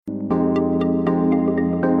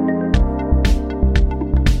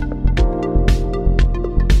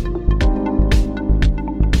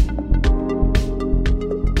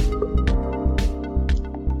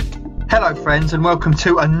Hello friends, and welcome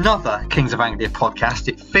to another Kings of Anglia podcast.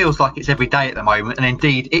 It feels like it's every day at the moment, and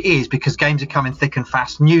indeed it is, because games are coming thick and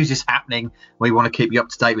fast, news is happening. We want to keep you up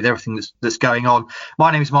to date with everything that's going on.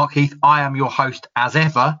 My name is Mark Heath. I am your host as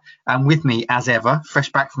ever, and with me as ever,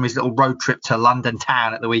 fresh back from his little road trip to London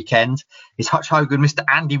town at the weekend, is Hutch Hogan, Mr.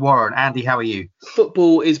 Andy Warren. Andy, how are you?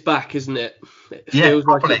 Football is back, isn't it? It feels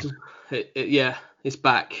like it's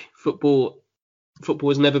back. Football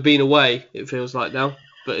has never been away, it feels like now.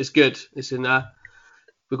 But it's good. It's in there.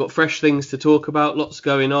 We've got fresh things to talk about. Lots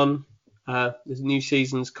going on. There's new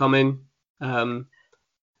seasons coming. A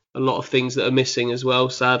lot of things that are missing as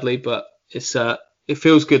well, sadly. But it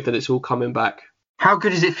feels good that it's all coming back. How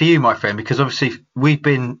good is it for you, my friend? Because obviously we've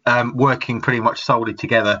been working pretty much solely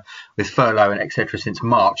together with furlough and etc. since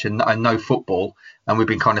March, and no football, and we've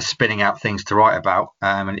been kind of spinning out things to write about.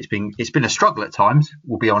 And it's been a struggle at times,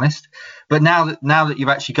 we'll be honest. But now that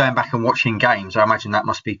you're actually going back and watching games, I imagine that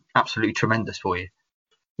must be absolutely tremendous for you.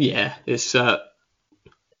 Yeah, it's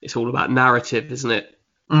all about narrative, isn't it?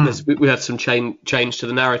 We had some change to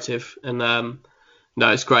the narrative, and no,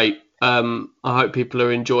 it's great. I hope people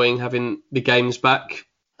are enjoying having the games back.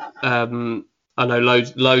 I know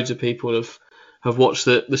loads of people have watched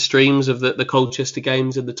the streams of the Colchester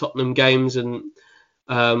games and the Tottenham games, and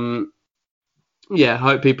I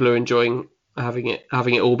hope people are enjoying having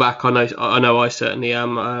it all back. I know I certainly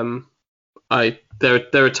am. There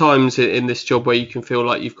are times in this job where you can feel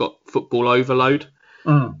like you've got football overload,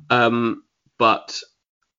 but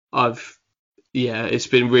it's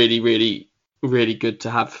been really, really, really good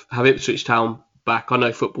to have Ipswich Town back. I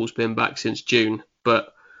know football's been back since June,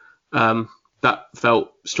 but that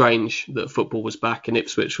felt strange that football was back and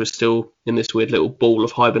Ipswich was still in this weird little ball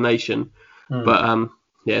of hibernation. But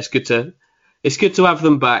it's good to have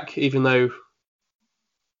them back, even though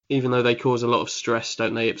they cause a lot of stress,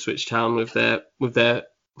 don't they, Ipswich Town, with their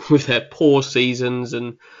poor seasons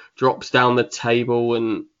and drops down the table,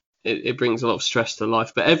 and it brings a lot of stress to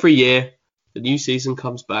life. But every year the new season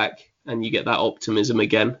comes back and you get that optimism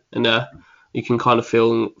again, and you can kind of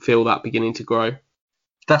feel that beginning to grow.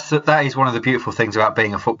 That is one of the beautiful things about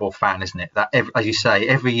being a football fan, isn't it? That as you say,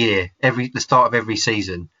 every year, the start of every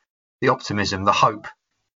season, the optimism, the hope,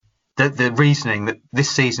 the reasoning that this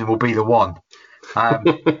season will be the one.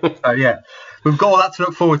 So yeah, we've got all that to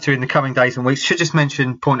look forward to in the coming days and weeks. Should just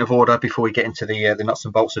mention, point of order before we get into the nuts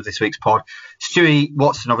and bolts of this week's pod. Stewie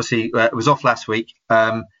Watson obviously was off last week.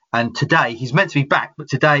 And today, he's meant to be back, but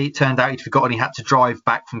today it turned out he'd forgotten he had to drive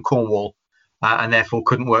back from Cornwall and therefore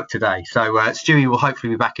couldn't work today. So Stewie will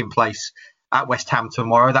hopefully be back in place at West Ham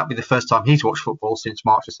tomorrow. That'll be the first time he's watched football since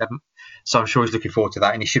March the 7th. So I'm sure he's looking forward to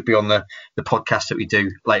that. And he should be on the podcast that we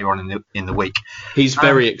do later on in the week. He's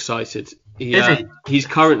very excited. Is he? He's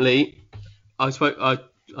currently, I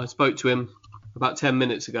spoke to him about 10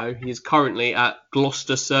 minutes ago. He is currently at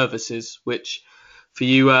Gloucester Services, which, for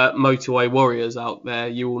you motorway warriors out there,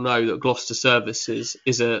 you will know that Gloucester Services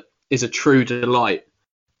is a true delight.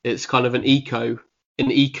 It's kind of an eco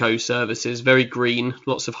services, very green,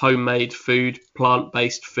 lots of homemade food,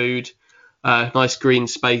 plant-based food, nice green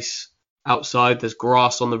space outside. There's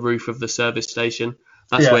grass on the roof of the service station.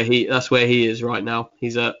 That's where he is right now.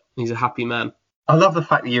 He's a happy man. I love the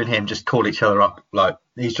fact that you and him just call each other up. Like,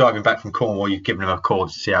 he's driving back from Cornwall, you've given him a call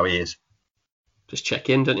to see how he is. Just check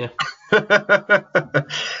in, don't you? Okay,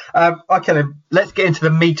 then let's get into the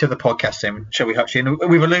meat of the podcast then, shall we, Hutchie? And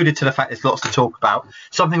we've alluded to the fact there's lots to talk about.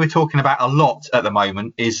 Something we're talking about a lot at the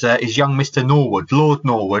moment is young Mr. Norwood, Lord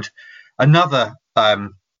Norwood, another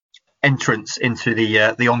entrance into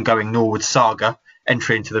the ongoing Norwood saga,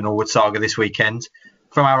 entry into the Norwood saga this weekend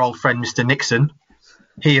from our old friend Mr. Nixon.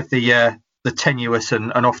 He of the tenuous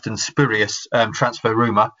and often spurious transfer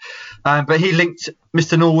rumour. But he linked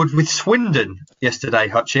Mr. Norwood with Swindon yesterday,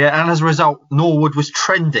 Hutchie, and as a result, Norwood was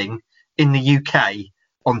trending in the UK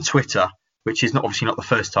on Twitter, which is obviously not the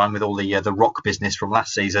first time with all the rock business from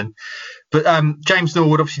last season. But James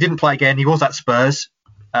Norwood obviously didn't play again. He was at Spurs,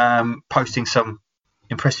 posting some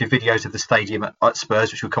impressive videos of the stadium at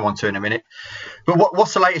Spurs, which we'll come on to in a minute. But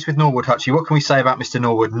what's the latest with Norwood, Hutchie? What can we say about Mr.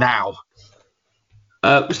 Norwood now?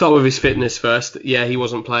 We'll start with his fitness first. Yeah, he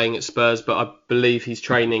wasn't playing at Spurs, but I believe he's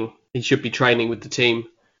training. He should be training with the team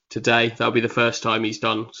today. That'll be the first time he's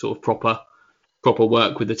done sort of proper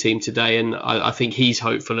work with the team today, and I think he's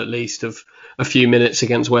hopeful at least of a few minutes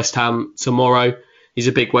against West Ham tomorrow. He's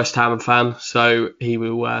a big West Ham fan, so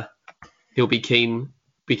he'll be keen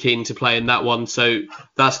to play in that one. So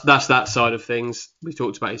that's that side of things. We've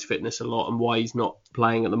talked about his fitness a lot and why he's not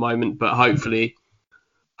playing at the moment, but hopefully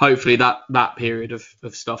that period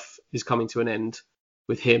of stuff is coming to an end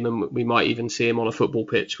with him, and we might even see him on a football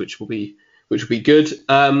pitch, which will be which would be good.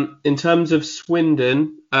 In terms of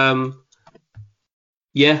Swindon,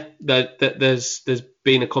 there's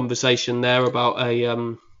been a conversation there about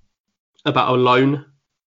a loan.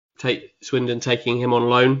 Swindon taking him on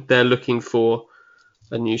loan. They're looking for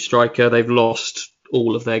a new striker. They've lost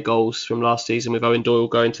all of their goals from last season with Owen Doyle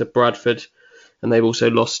going to Bradford, and they've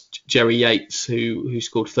also lost Jerry Yates, who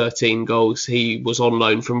scored 13 goals. He was on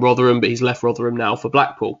loan from Rotherham, but he's left Rotherham now for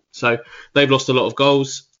Blackpool. So they've lost a lot of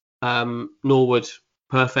goals. Norwood,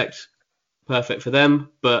 perfect for them,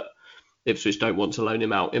 but Ipswich don't want to loan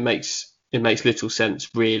him out. It makes little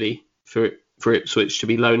sense really for Ipswich to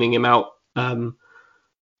be loaning him out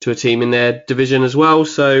to a team in their division as well.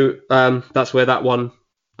 So that's where that one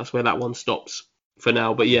stops for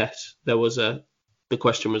now. But yes, the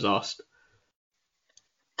question was asked.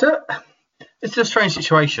 It's a strange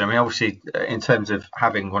situation. I mean, obviously, in terms of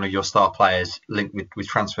having one of your star players linked with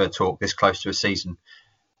transfer talk this close to a season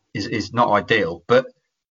is not ideal. But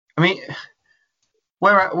I mean,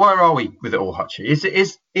 where are we with it all, Hutchie?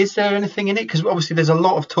 Is there anything in it? Because obviously there's a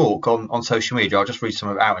lot of talk on social media. I'll just read some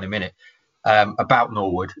of it out in a minute about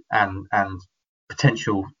Norwood and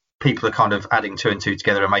potential people are kind of adding 2 and 2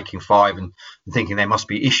 together and making 5 and thinking there must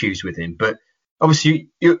be issues with him. But obviously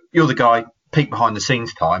you're the guy. Peek behind the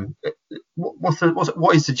scenes time.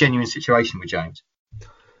 What is the genuine situation with James?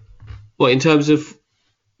 Well, in terms of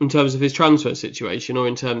his transfer situation, or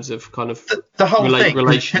in terms of kind of the whole thing,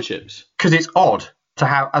 relationships? Because it's odd to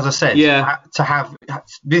have, as I said, to have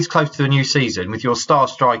this close to the new season with your star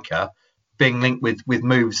striker being linked with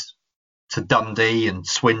moves to Dundee and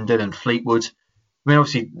Swindon and Fleetwood. I mean,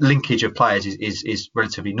 obviously, linkage of players is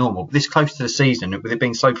relatively normal. But this close to the season, with it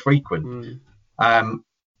being so frequent.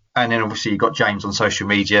 And then obviously you've got James on social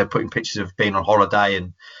media putting pictures of being on holiday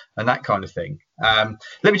and that kind of thing. Let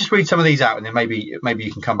me just read some of these out and then maybe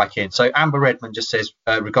you can come back in. So Amber Redmond just says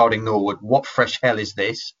regarding Norwood, what fresh hell is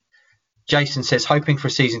this? Jason says hoping for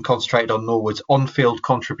a season concentrated on Norwood's on-field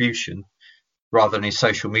contribution rather than his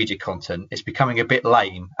social media content. It's becoming a bit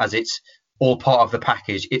lame as it's all part of the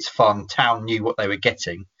package. It's fun. Town knew what they were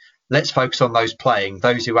getting. Let's focus on those playing.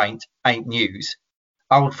 Those who ain't news.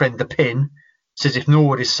 Old friend The Pin says if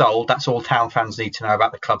Norwood is sold, that's all Town fans need to know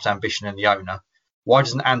about the club's ambition and the owner. Why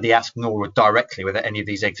doesn't Andy ask Norwood directly whether any of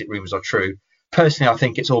these exit rumours are true? Personally, I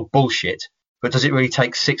think it's all bullshit, but does it really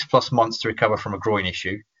take 6+ months to recover from a groin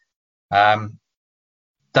issue?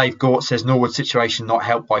 Dave Gort says Norwood's situation not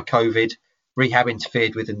helped by COVID, rehab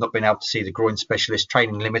interfered with and not being able to see the groin specialist,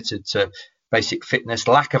 training limited to basic fitness,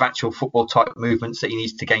 lack of actual football type movements that he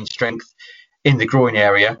needs to gain strength in the groin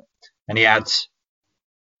area. And he adds,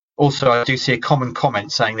 also, I do see a common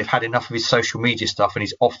comment saying they've had enough of his social media stuff and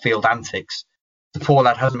his off-field antics. The poor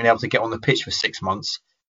lad hasn't been able to get on the pitch for 6 months,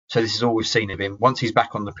 so this is all we've seen of him. Once he's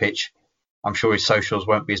back on the pitch, I'm sure his socials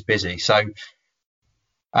won't be as busy. So,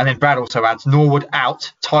 and then Brad also adds, Norwood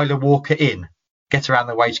out, Tyler Walker in. Get around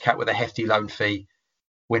the wage cap with a hefty loan fee,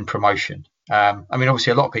 win promotion. I mean,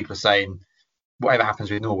 obviously, a lot of people are saying whatever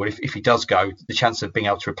happens with Norwood, if he does go, the chance of being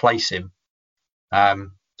able to replace him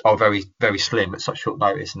are very, very slim at such short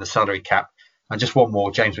notice, and the salary cap. And just one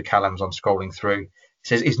more, James McCallum's, I'm scrolling through. He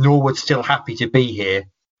says, is Norwood still happy to be here?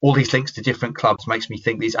 All these links to different clubs makes me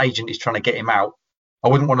think his agent is trying to get him out. I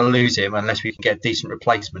wouldn't want to lose him unless we can get a decent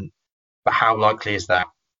replacement. But how likely is that?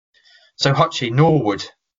 So, Hutchie, Norwood,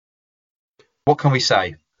 what can we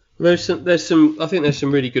say? There's some. I think there's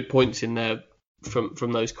some really good points in there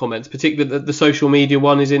from those comments. Particularly the social media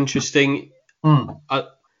one is interesting.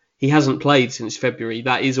 He hasn't played since February.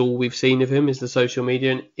 That is all we've seen of him, is the social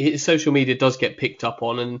media. And his social media does get picked up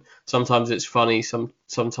on, and sometimes it's funny.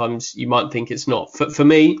 Sometimes you might think it's not. For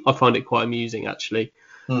me, I find it quite amusing, actually.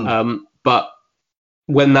 But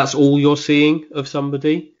when that's all you're seeing of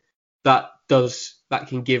somebody, that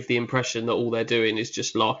can give the impression that all they're doing is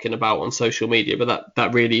just larking about on social media. But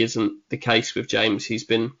that really isn't the case with James. He's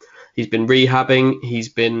been rehabbing. He's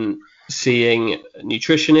been seeing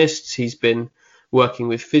nutritionists. He's been working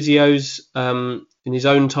with physios in his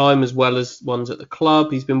own time, as well as ones at the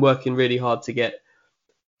club. He's been working really hard to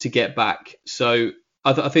get back. So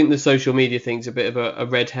I think the social media thing's a bit of a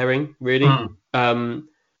red herring, really.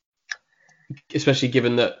 Especially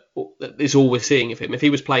given that it's all we're seeing of him. If he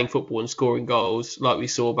was playing football and scoring goals like we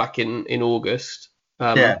saw back in August,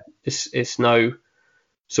 it's no,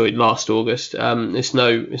 sorry, last August, it's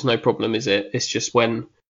no problem, is it? It's just when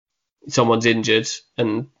someone's injured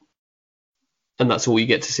and that's all you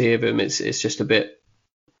get to see of him. It's just a bit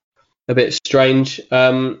strange.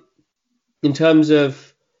 In terms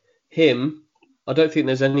of him, I don't think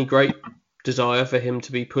there's any great desire for him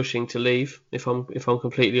to be pushing to leave. If I'm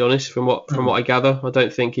completely honest, from what I gather, I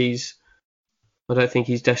don't think he's I don't think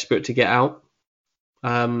he's desperate to get out.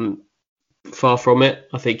 Far from it.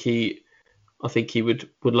 I think he would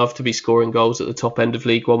love to be scoring goals at the top end of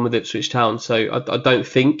League One with Ipswich Town. So I don't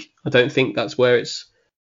think that's where it's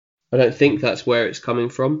coming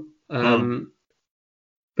from.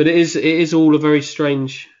 But it is all a very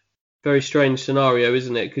strange scenario,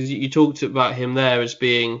 isn't it? Because you talked about him there as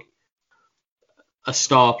being a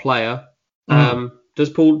star player. Does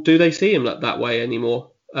Paul? Do they see him that way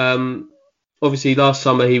anymore? Obviously, last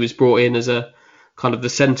summer he was brought in as a kind of the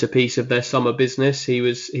centrepiece of their summer business. He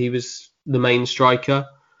was the main striker,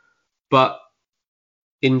 but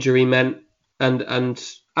injury meant and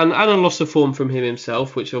a loss of form from him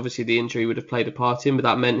himself, which obviously the injury would have played a part in, but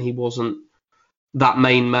that meant he wasn't that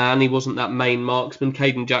main man. He wasn't that main marksman.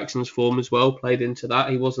 Caden Jackson's form as well played into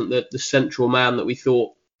that. He wasn't the central man that we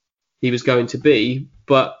thought he was going to be.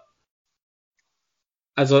 But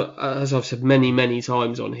as I've said many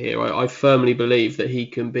times on here, I firmly believe that he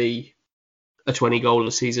can be a 20-goal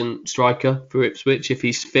a season striker for Ipswich if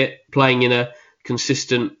he's fit, playing in a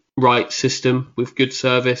consistent right system with good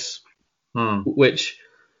service, which,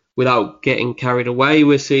 without getting carried away,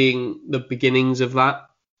 we're seeing the beginnings of that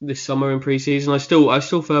this summer in pre-season. I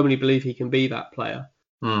still firmly believe he can be that player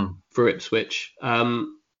for Ipswich,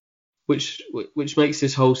 which makes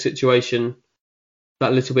this whole situation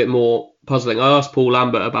that little bit more puzzling. I asked Paul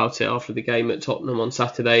Lambert about it after the game at Tottenham on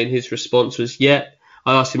Saturday, and his response was,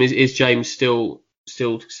 I asked him, is James still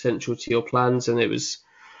central to your plans? And it was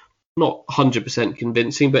not 100%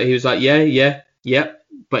 convincing, but he was like, yeah,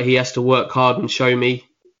 but he has to work hard and show me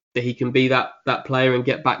that he can be that player and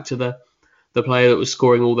get back to the player that was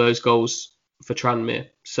scoring all those goals for Tranmere.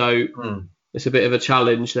 So it's a bit of a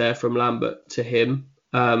challenge there from Lambert to him.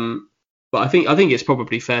 But I think it's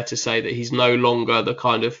probably fair to say that he's no longer the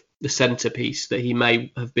kind of the centrepiece that he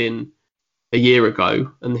may have been a year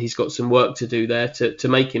ago, and he's got some work to do there to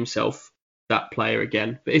make himself that player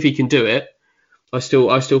again. But if he can do it, I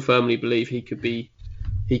still firmly believe he could be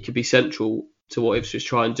central to what Ipswich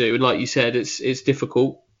try and do. And like you said, it's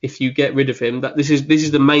difficult if you get rid of him. That this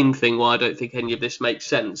is the main thing why I don't think any of this makes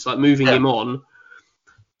sense. Like moving him on.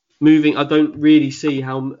 I don't really see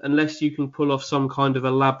how, unless you can pull off some kind of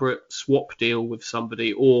elaborate swap deal with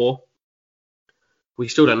somebody, or we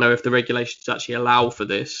still don't know if the regulations actually allow for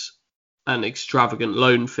this, an extravagant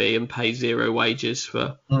loan fee and pay zero wages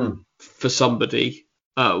for somebody.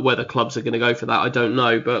 Whether clubs are going to go for that, I don't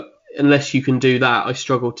know. But unless you can do that, I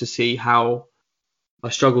struggle to see how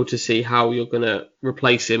you're going to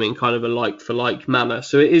replace him in kind of a like for like manner.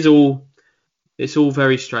 So it's all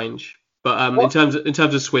very strange. But in terms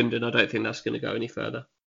of Swindon, I don't think that's going to go any further.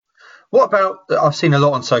 What about, I've seen a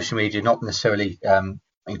lot on social media, not necessarily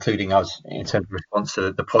including us in terms of response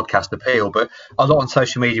to the podcast appeal, but a lot on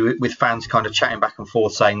social media with fans kind of chatting back and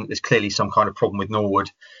forth saying that there's clearly some kind of problem with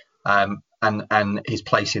Norwood and his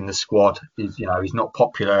place in the squad. He's not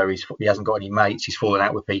popular, he hasn't got any mates, he's fallen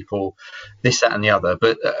out with people, this, that and the other.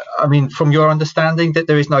 But I mean, from your understanding, that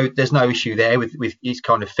there's no issue there with his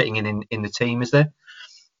kind of fitting in the team, is there?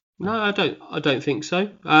 No, I don't think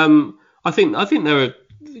so. I think there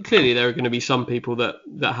are going to be some people that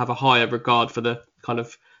have a higher regard for the kind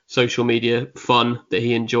of social media fun that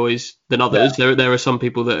he enjoys than others. Yeah. There are some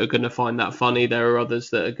people that are going to find that funny. There are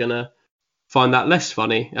others that are going to find that less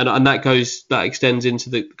funny, and that extends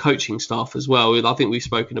into the coaching staff as well. I think we've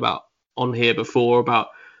spoken about on here before about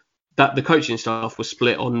that the coaching staff was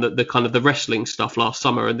split on the kind of the wrestling stuff last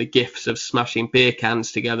summer and the gifs of smashing beer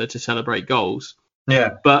cans together to celebrate goals.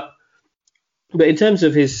 Yeah, but in terms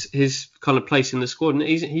of his kind of place in the squad,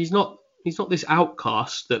 he's not this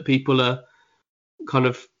outcast that people are kind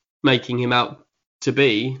of making him out to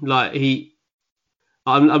be. Like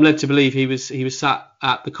I'm led to believe he was sat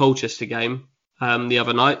at the Colchester game the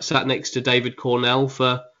other night, sat next to David Cornell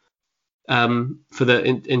for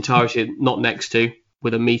the entirety, not next to,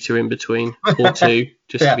 with a metre in between or two,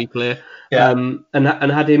 just to be clear, and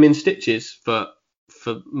had him in stitches for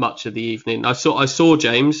much of the evening. I saw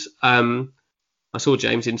James. I saw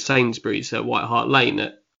James in Sainsbury's at White Hart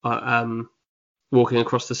Lane, walking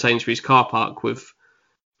across the Sainsbury's car park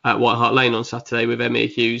at White Hart Lane on Saturday with Emir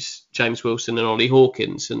Hughes, James Wilson, and Ollie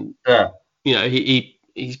Hawkins. And he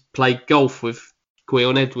played golf with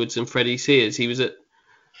Gwion Edwards and Freddie Sears. He was if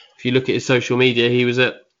you look at his social media, he was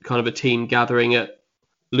at kind of a team gathering at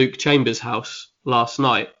Luke Chambers' house last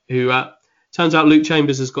night. Who turns out Luke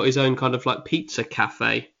Chambers has got his own kind of like pizza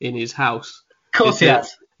cafe in his house. Of course, he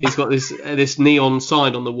has. He's got this neon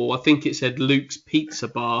sign on the wall. I think it said Luke's Pizza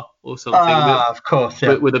Bar or something. Of course,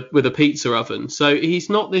 yeah. With a pizza oven. So he's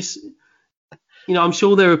not this. I'm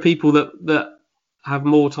sure there are people that have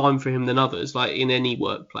more time for him than others, like in any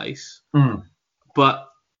workplace. but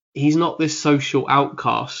he's not this social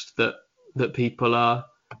outcast that people are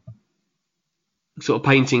sort of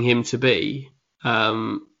painting him to be.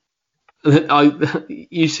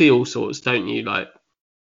 You see all sorts, don't you? Like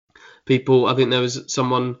people, I think there was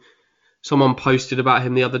someone posted about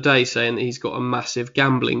him the other day saying that he's got a massive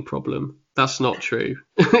gambling problem. That's not true.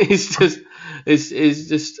 It's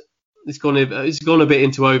gone a bit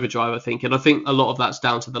into overdrive, I think, and I think a lot of that's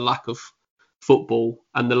down to the lack of football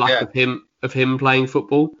and the lack of him playing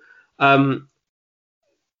football. But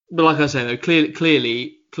like I say, though,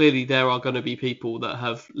 clearly there are going to be people that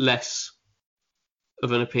have less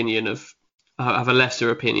of an opinion have a lesser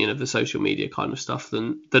opinion of the social media kind of stuff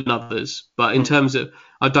than others. But in terms of,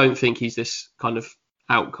 I don't think he's this kind of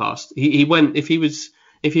outcast. He went, if he was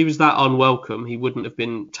that unwelcome, he wouldn't have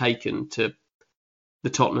been taken to the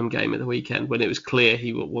Tottenham game at the weekend when it was clear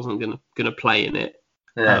he wasn't going to play in it.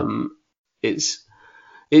 Yeah.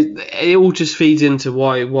 It all just feeds into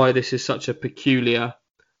why this is such a peculiar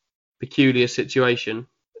situation,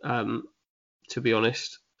 to be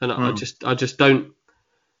honest. And I just don't.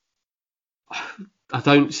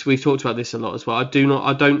 We've talked about this a lot as well.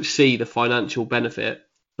 I don't see the financial benefit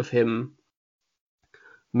of him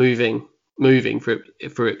moving for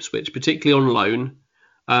Ipswich, particularly on loan.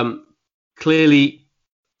 Clearly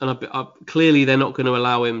they're not going to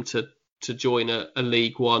allow him to join a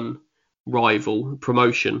League One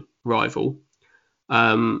promotion rival.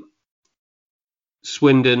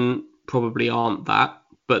 Swindon probably aren't that,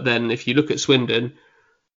 but then if you look at Swindon,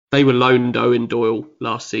 they were loaned Owen Doyle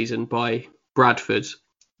last season by Bradford,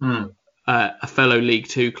 a fellow League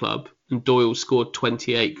Two club, and Doyle scored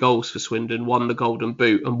 28 goals for Swindon, won the Golden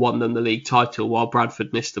Boot, and won them the league title while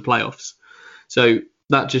Bradford missed the playoffs. So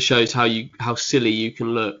that just shows how silly you can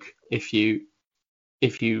look if you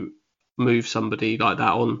move somebody like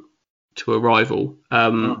that on to a rival.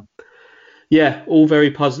 Yeah, all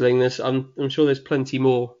very puzzling. I'm sure there's plenty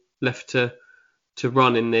more left to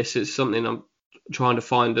run in this. It's something I'm trying to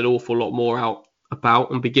find an awful lot more out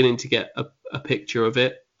about. I'm beginning to get a picture of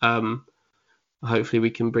it. Hopefully we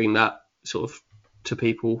can bring that sort of to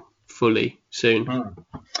people fully soon.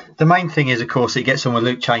 The main thing is, of course, he gets on with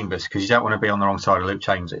Luke Chambers, because you don't want to be on the wrong side of Luke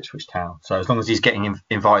Chambers at Ipswich Town. So as long as he's getting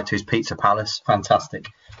invited to his Pizza Palace, fantastic.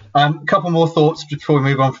 A couple more thoughts before we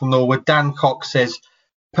move on from Norwood. Dan Cox says,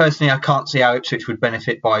 personally, I can't see how Ipswich would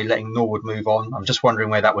benefit by letting Norwood move on. I'm just wondering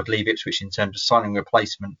where that would leave Ipswich in terms of signing a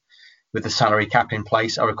replacement with the salary cap in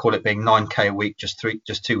place. I recall it being 9k a week just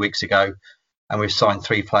 2 weeks ago, and we've signed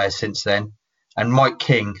 3 players since then. And Mike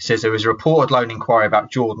King says there was a reported loan inquiry about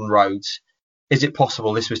Jordan Rhodes. Is it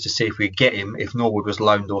possible this was to see if we could get him if Norwood was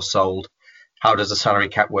loaned or sold? How does the salary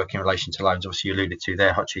cap work in relation to loans? Obviously, you alluded to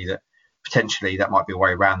there, Hutchie, that potentially that might be a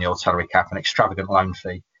way around the old salary cap, an extravagant loan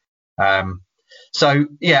fee. So,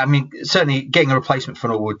 yeah, I mean, certainly getting a replacement for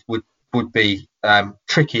Norwood would be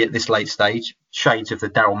tricky at this late stage. Shades of the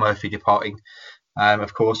Daryl Murphy departing,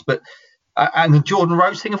 of course. But and the Jordan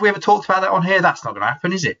Rhodes thing, have we ever talked about that on here? That's not going to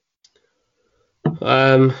happen, is it?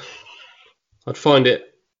 I'd find it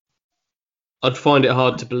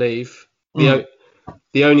hard to believe. The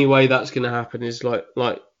only way that's going to happen is like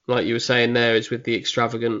you were saying there, is with the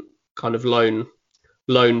extravagant kind of loan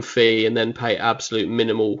fee and then pay absolute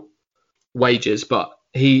minimal wages. But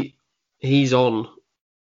he's on,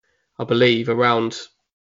 I believe, around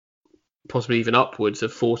possibly even upwards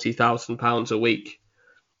of £40,000 a week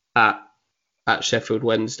at Sheffield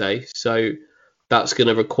Wednesday. So that's going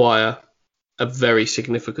to require a very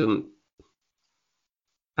significant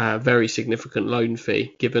loan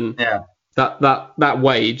fee, given that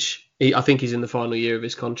wage. I think he's in the final year of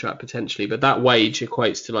his contract potentially, but that wage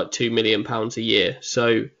equates to like £2 million a year.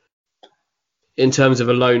 So in terms of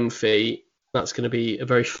a loan fee, that's going to be a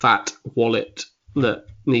very fat wallet that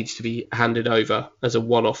needs to be handed over as a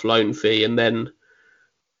one-off loan fee, and then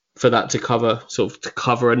for that to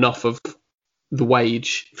cover enough of the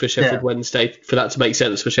wage for Sheffield Wednesday, for that to make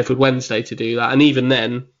sense for Sheffield Wednesday to do that. And even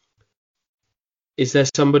then, is there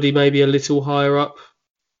somebody maybe a little higher up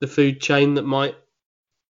the food chain that might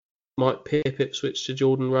pip Ipswich to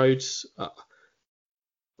Jordan Rhodes?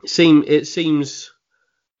 It seems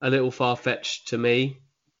a little far-fetched to me,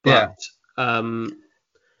 but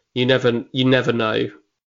you never know.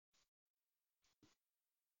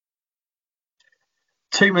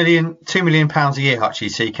 £2 million a year,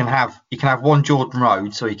 Hutchie. So you can have one Jordan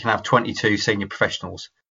Rhodes, or you can have 22 senior professionals.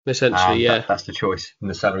 Essentially, that's the choice in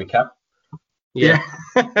the salary cap. Yeah.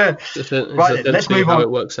 Right, let's move on. How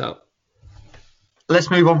it works out.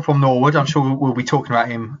 Let's move on from Norwood. I'm sure we'll be talking about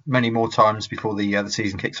him many more times before the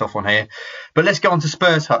season kicks off on here. But let's get on to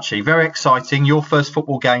Spurs, Hutchie. Very exciting. Your first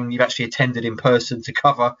football game you've actually attended in person to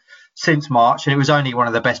cover since March, and it was only one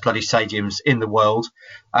of the best bloody stadiums in the world.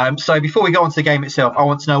 So before we go on to the game itself, I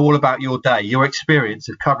want to know all about your day, your experience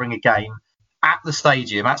of covering a game at the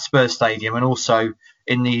stadium, at Spurs Stadium, and also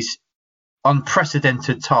in these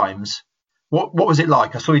unprecedented times. What was it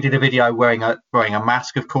like? I saw you did a video wearing a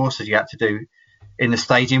mask, of course, as you had to do in the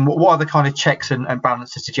stadium. What other kind of checks and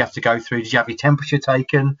balances did you have to go through? Did you have your temperature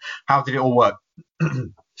taken? How did it all work?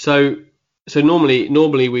 So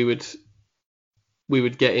normally we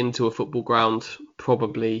would get into a football ground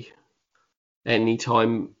probably any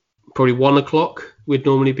time, probably 1 o'clock. We'd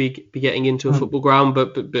normally be getting into a football ground,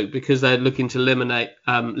 but because they're looking to limit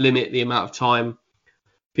the amount of time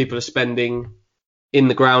people are spending in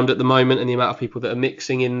the ground at the moment and the amount of people that are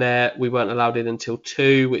mixing in there, we weren't allowed in until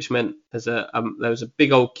 2, which meant there was a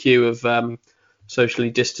big old queue of socially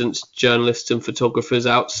distanced journalists and photographers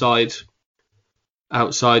outside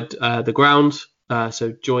the ground.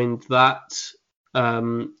 So joined that.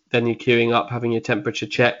 Then you're queuing up, having your temperature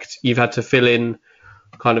checked. You've had to fill in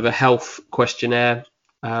kind of a health questionnaire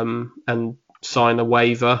and sign a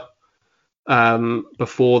waiver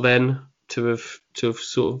before then to have sort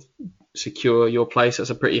of secure your place. That's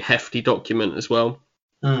a pretty hefty document as well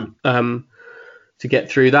to get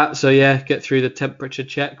through that. So yeah, get through the temperature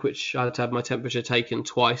check, which I had to have my temperature taken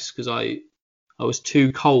twice because I was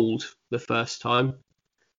too cold the first time.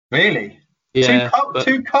 Really? Yeah.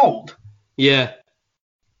 Too cold? Yeah.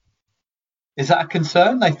 Is that a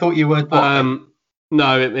concern? They thought you were.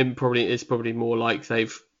 No, it's probably more like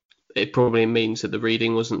it probably means that the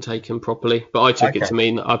reading wasn't taken properly. But I took it to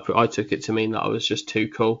mean that I was just too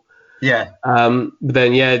cool. Yeah. But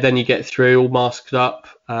then you get through all masked up,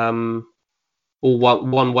 all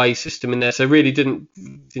one way system in there. So really didn't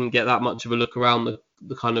get that much of a look around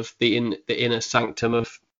the kind of the inner sanctum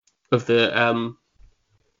of the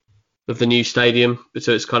new stadium.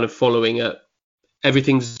 So it's kind of following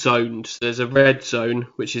everything's zoned. So there's a red zone,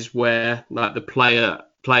 which is where like the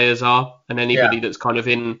players are, and anybody that's kind of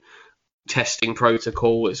in testing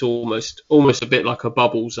protocol. It's almost a bit like a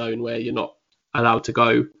bubble zone where you're not allowed to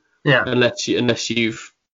go unless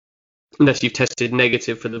you've tested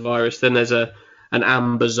negative for the virus. Then there's an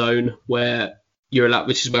amber zone where you're allowed,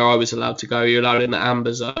 which is where I was allowed to go. You're allowed in the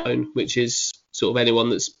amber zone, which is sort of anyone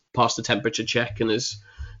that's passed the temperature check and has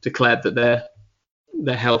declared that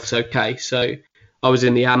their health's okay. So I was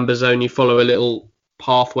in the amber zone. You follow a little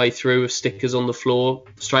pathway through with stickers on the floor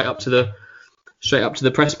straight up to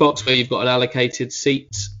the press box where you've got an allocated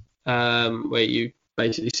seat where you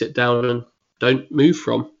basically sit down and don't move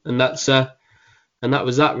from, and that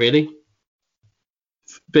was that really.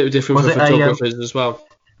 Bit of different for photographers as well.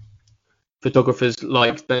 Photographers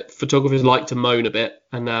like to moan a bit,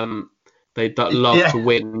 and they love to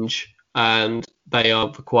whinge, and they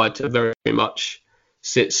are required to very much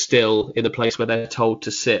sit still in the place where they're told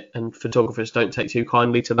to sit, and photographers don't take too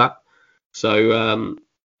kindly to that. So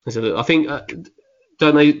I think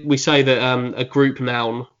we say that a group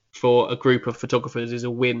noun for a group of photographers is a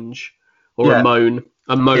whinge or a moan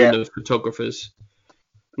of photographers.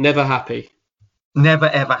 Never happy. Never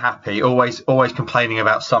ever happy. Always complaining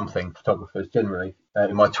about something. Photographers generally.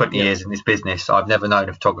 In my 20 years in this business, I've never known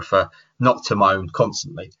a photographer not to moan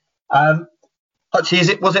constantly.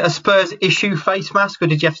 Hutchie, was it a Spurs issue face mask, or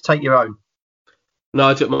did you have to take your own? No,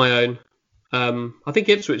 I took my own. I think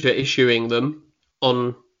Ipswich are issuing them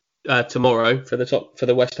on tomorrow for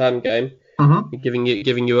the West Ham game, giving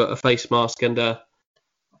you a face mask and a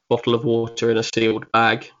bottle of water in a sealed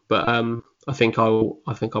bag. But I think I'll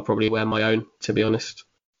probably wear my own, to be honest.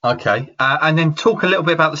 Okay, and then talk a little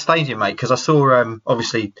bit about the stadium, mate, because I saw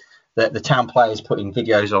obviously the town players putting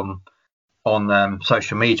videos on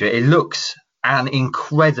social media. It looks an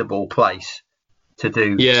incredible place to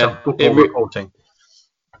do some football reporting.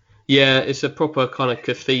 Yeah, it's a proper kind of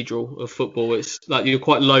cathedral of football. It's like you're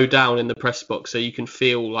quite low down in the press box, so you can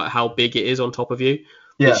feel like how big it is on top of you.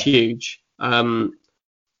 Yeah. It's huge.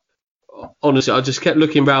 Honestly, I just kept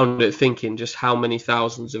looking around it, thinking just how many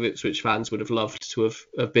thousands of Ipswich fans would have loved to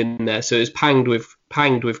have been there. So it's panged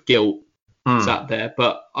with guilt sat there.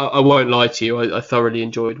 But I won't lie to you, I thoroughly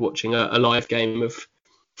enjoyed watching a live game of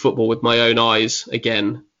football with my own eyes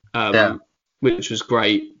again, which was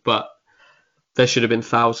great. But there should have been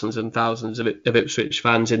thousands and thousands of Ipswich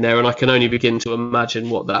fans in there, and I can only begin to imagine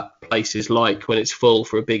what that place is like when it's full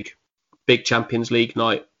for a big Champions League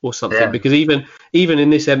night or something. Yeah. Because even in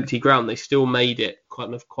this empty ground, they still made it quite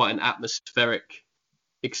an atmospheric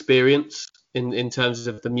experience in terms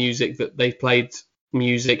of the music that they played.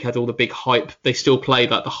 Music had all the big hype. They still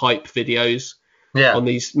played like the hype videos on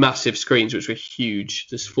these massive screens, which were huge.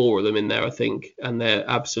 There's 4 of them in there, I think, and they're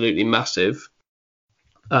absolutely massive.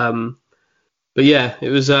 But yeah,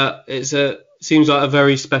 seems like a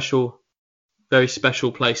very special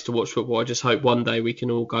place to watch football. I just hope one day we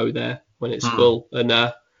can all go there when it's full and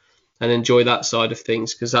enjoy that side of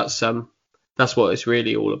things, because that's what it's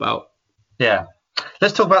really all about. Yeah.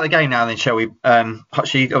 Let's talk about the game now then, shall we?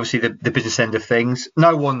 Actually, obviously the business end of things.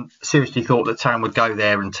 No one seriously thought that Town would go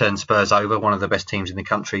there and turn Spurs over, one of the best teams in the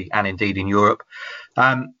country and indeed in Europe.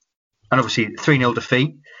 And obviously 3-0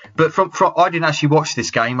 defeat. But from I didn't actually watch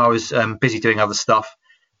this game. I was busy doing other stuff.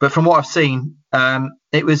 But from what I've seen,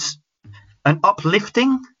 it was an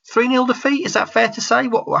uplifting 3-0 defeat. Is that fair to say?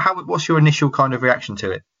 What's your initial kind of reaction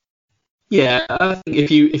to it? Yeah, I think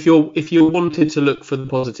if you wanted to look for the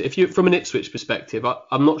positive, if you from an Ipswich perspective,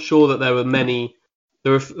 I'm not sure that there were many.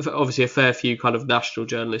 There were obviously a fair few kind of national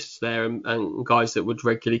journalists there and guys that would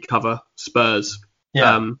regularly cover Spurs.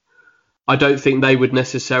 Yeah. I don't think they would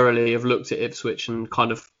necessarily have looked at Ipswich and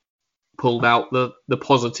kind of pulled out the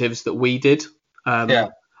positives that we did. I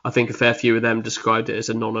think a fair few of them described it as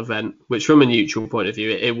a non-event, which from a neutral point of view,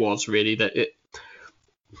 it was really that it.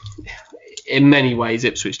 In many ways,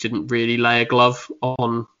 Ipswich didn't really lay a glove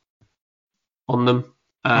on them,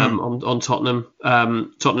 on Tottenham.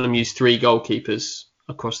 Tottenham used 3 goalkeepers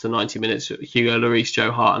across the 90 minutes, Hugo Lloris,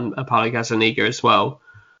 Joe Hart and Paulo Gazzaniga as well.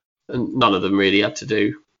 And none of them really had to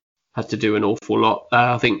do an awful lot.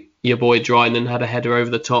 I think your boy Drinan had a header over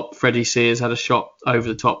the top. Freddie Sears had a shot over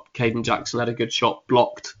the top. Caden Jackson had a good shot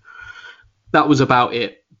blocked. That was about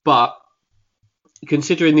it. But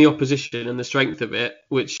considering the opposition and the strength of it,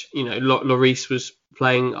 which, Lloris was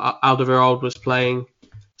playing, Alderweireld was playing,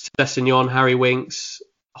 Sessegnon, Harry Winks,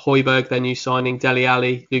 Højbjerg, their new signing, Dele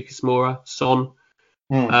Alli, Lucas Moura, Son.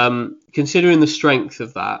 Considering the strength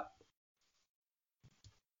of that,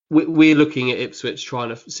 we're looking at Ipswich trying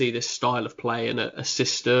to see this style of play and a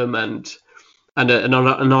system and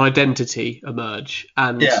an identity emerge.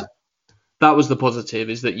 And that was the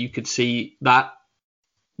positive, is that you could see that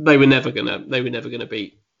they were never gonna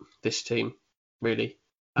beat this team, really.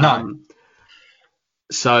 No.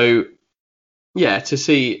 So yeah, to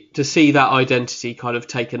see that identity kind of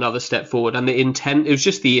take another step forward, and the intent, it was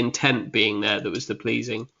just the intent being there that was the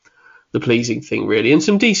pleasing thing, really, and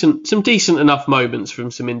some decent enough moments from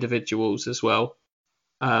some individuals as well.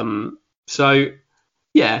 So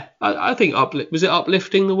yeah, I think was it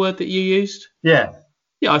uplifting, the word that you used? Yeah,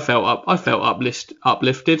 I felt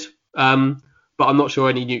uplifted. But I'm not sure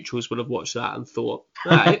any neutrals would have watched that and thought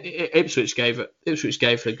Ipswich gave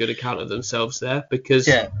a good account of themselves there, because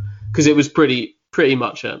it was pretty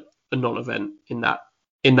much a non-event in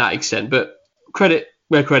that extent. But credit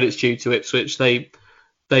where credit's due to Ipswich.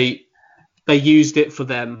 They used it for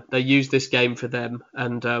them. They used this game for them,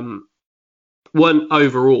 and weren't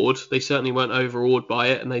overawed. They certainly weren't overawed by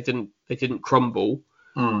it, and they didn't crumble.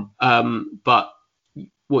 But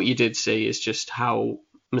what you did see is just how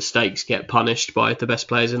mistakes get punished by the best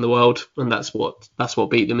players in the world, and that's what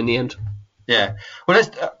beat them in the end. Yeah. Well,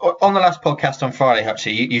 on the last podcast on Friday,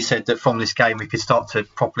 actually, you said that from this game we could start to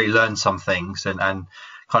properly learn some things and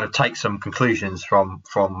kind of take some conclusions from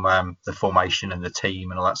the formation and the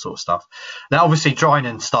team and all that sort of stuff. Now, obviously,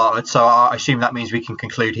 Drinan started, so I assume that means we can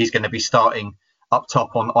conclude he's going to be starting up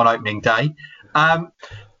top on opening day.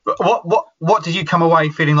 What did you come away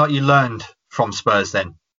feeling like you learned from Spurs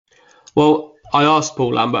then? Well, I asked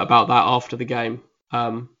Paul Lambert about that after the game,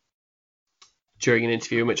 during an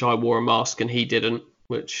interview in which I wore a mask and he didn't,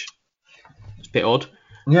 which is a bit odd.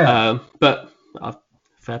 Yeah. But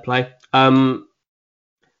fair play.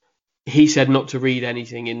 He said not to read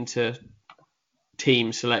anything into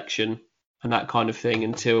team selection and that kind of thing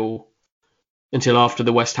until after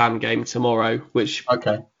the West Ham game tomorrow, which,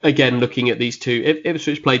 again, looking at these two,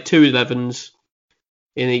 Ipswich played 2 11s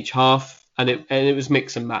in each half. And it was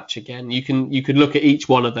mix and match again. You could look at each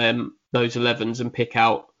one of those 11s, and pick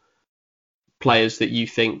out players that you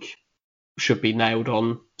think should be nailed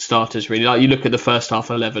on starters, really. Like, you look at the first half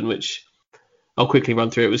 11, which I'll quickly run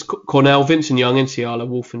through. It was Cornell, Vincent Young, Nsiala,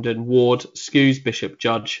 Wolfenden, Ward, Skuse, Bishop,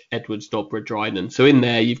 Judge, Edwards, Dobra, Drinan. So in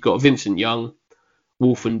there you've got Vincent Young,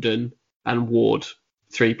 Wolfenden and Ward,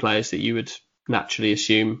 3 players that you would naturally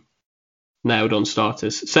assume nailed on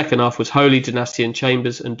starters. Second half was Holy, Dynastian,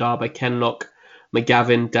 Chambers, and Darby, Kenlock,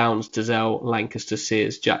 McGavin, Downs, Dazelle, Lancaster,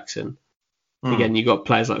 Sears, Jackson. Again, you've got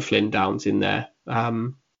players like Flynn Downs in there,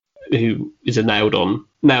 who is a nailed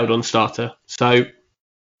on starter. So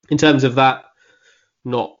in terms of that,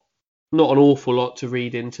 not an awful lot to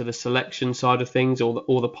read into the selection side of things or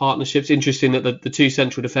the partnerships. Interesting that the 2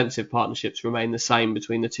 central defensive partnerships remain the same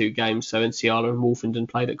between the 2 games. So Nsiala and Wolfenden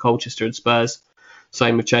played at Colchester and Spurs.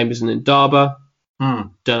 Same with Chambers and Ndaba.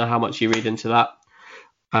 Don't know how much you read into that.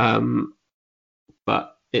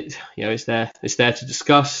 But it's there to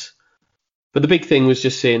discuss. But the big thing was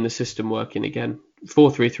just seeing the system working again.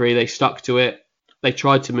 4-3-3, they stuck to it. They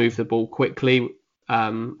tried to move the ball quickly,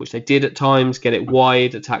 which they did at times, get it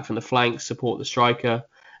wide, attack from the flanks, support the striker.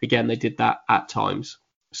 Again, they did that at times.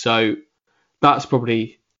 So that's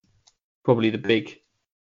probably the big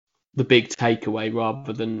takeaway,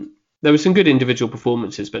 rather than there were some good individual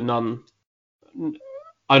performances, but none.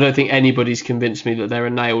 I don't think anybody's convinced me that they're a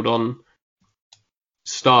nailed on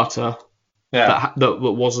starter that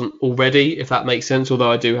wasn't already, if that makes sense.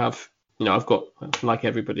 Although I do have, I've got, like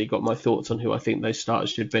everybody, got my thoughts on who I think those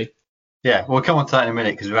starters should be. Yeah, we'll come on to that in a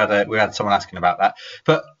minute because we had someone asking about that.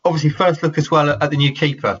 But obviously, first look as well at the new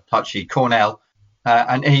keeper, Hutchie, Cornell,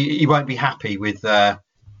 and he won't be happy with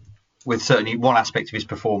certainly one aspect of his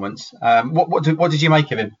performance. What did you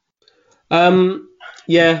make of him?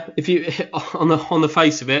 Yeah, if you on the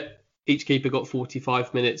face of it, each keeper got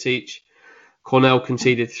 45 minutes each. Cornell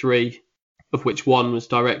conceded 3, of which 1 was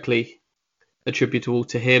directly attributable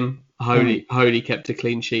to him. Holy kept a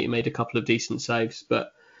clean sheet and made a couple of decent saves,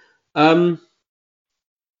 but I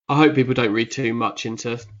hope people don't read too much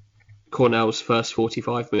into Cornell's first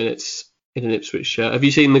 45 minutes in an Ipswich shirt. Have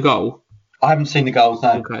you seen the goal? I haven't seen the goals,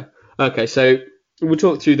 no. Okay, so we'll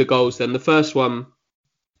talk through the goals then. The first one,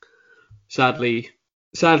 sadly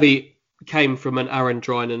came from an Aaron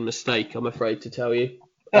Drinan mistake, I'm afraid to tell you.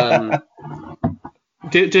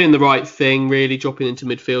 Doing the right thing, really, dropping into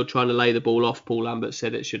midfield, trying to lay the ball off. Paul Lambert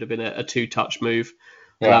said it should have been a 2-touch move.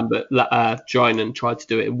 Yeah. Drinan tried to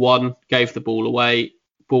do it in 1, gave the ball away.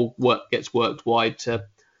 Ball gets worked wide to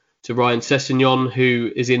Ryan Sessegnon,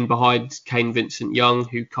 who is in behind Kane Vincent-Young,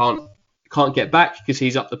 who can't get back because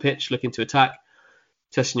he's up the pitch looking to attack.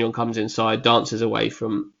 Sessegnon comes inside, dances away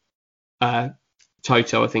from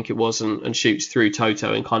Toto, I think it was, and shoots through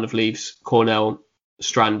Toto and kind of leaves Cornell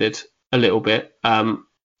stranded a little bit.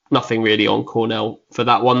 Nothing really on Cornell for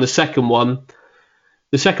that one. The second one,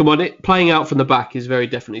 playing out from the back is very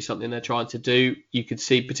definitely something they're trying to do. You could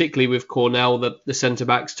see, particularly with Cornell, the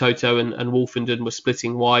centre-backs, Toto and Wolfenden, were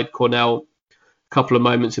splitting wide. Cornell, a couple of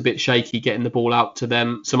moments a bit shaky getting the ball out to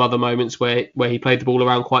them. Some other moments where he played the ball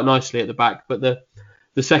around quite nicely at the back. But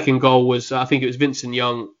the second goal was, I think it was Vincent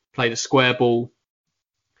Young played a square ball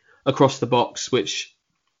across the box, which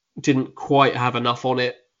didn't quite have enough on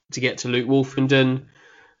it to get to Luke Wolfenden.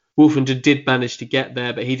 Wolfenden did manage to get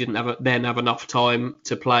there, but he didn't have enough time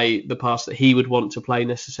to play the pass that he would want to play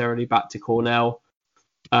necessarily back to Cornell.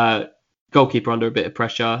 Goalkeeper under a bit of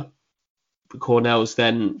pressure. Cornell's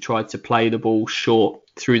then tried to play the ball short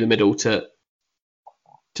through the middle to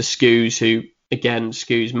Scouse, who, again,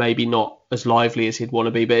 Scouse maybe not as lively as he'd want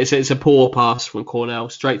to be, but it's a poor pass from Cornell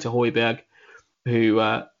straight to Højbjerg,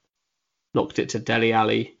 who knocked it to Dele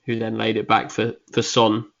Alli, who then laid it back for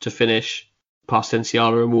Son to finish past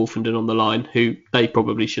Enciala and Wolfenden on the line, who they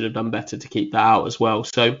probably should have done better to keep that out as well.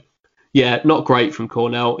 So, yeah, not great from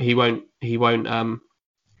Cornell. He won't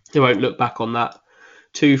look back on that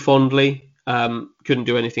too fondly. Couldn't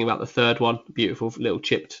do anything about the third one. Beautiful little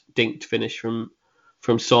chipped, dinked finish from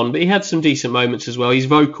Son. But he had some decent moments as well. He's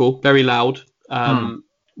vocal, very loud,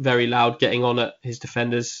 getting on at his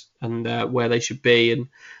defenders and where they should be and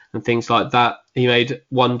things like that. He made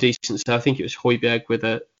one decent save. I think it was Højbjerg with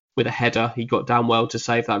a header. He got down well to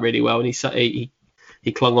save that really well, and he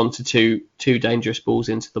clung on to two dangerous balls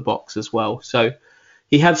into the box as well. So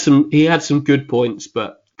he had some good points,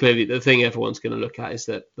 but clearly the thing everyone's going to look at is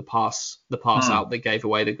that the pass out that gave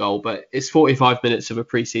away the goal. But it's 45 minutes of a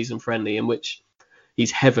pre-season friendly in which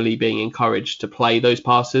he's heavily being encouraged to play those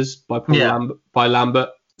passes by Lambert.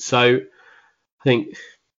 So I think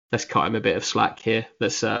let's cut him a bit of slack here.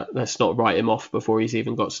 Let's not write him off before he's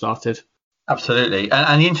even got started. Absolutely.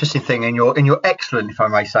 And the interesting thing in your excellent, if I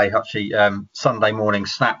may say, Hutchie, Sunday morning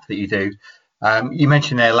snap that you do, you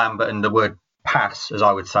mentioned there Lambert and the word pass, as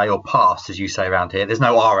I would say, or pass, as you say around here. There's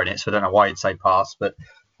no R in it, so I don't know why you'd say pass, but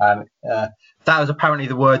that was apparently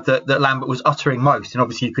the word that Lambert was uttering most, and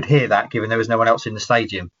obviously you could hear that given there was no one else in the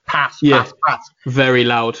stadium. Pass. Very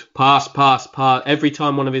loud. Pass. Every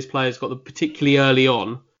time one of his players got the particularly early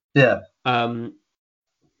on,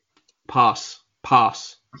 pass.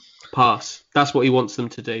 That's what he wants them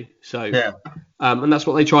to do. So, and that's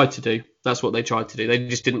what they tried to do. They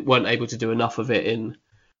just weren't able to do enough of it in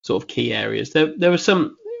sort of key areas. There was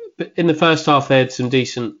some in the first half. They had some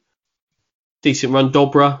decent run.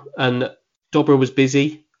 Dobra was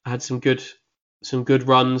busy. Had some good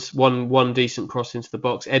runs. One decent cross into the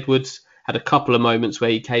box. Edwards had a couple of moments where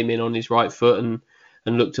he came in on his right foot and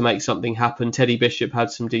looked to make something happen. Teddy Bishop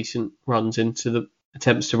had some decent runs into the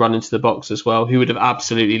attempts to run into the box as well. Who would have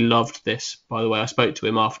absolutely loved this, by the way. I spoke to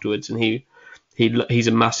him afterwards and he he's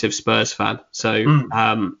a massive Spurs fan,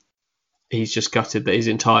 so he's just gutted that his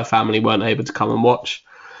entire family weren't able to come and watch.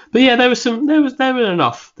 But yeah, there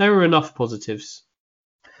were enough positives.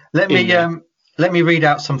 Let me read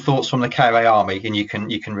out some thoughts from the KOA Army, and you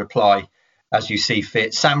can reply as you see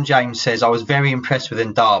fit. Sam James says, I was very impressed with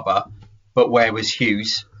Ndaba, but where was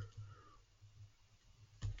Hughes?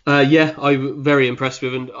 Yeah, I'm very impressed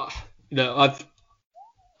with him.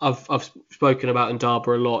 I've spoken about Ndaba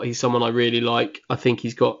a lot. He's someone I really like. I think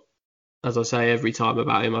he's got, as I say every time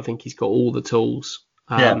about him, I think he's got all the tools.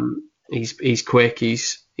 He's quick.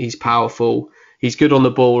 He's powerful. He's good on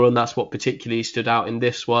the ball, and that's what particularly stood out in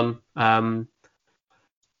this one. For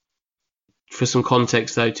some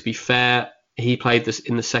context, though, to be fair, he played this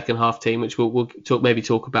in the second half team, which we'll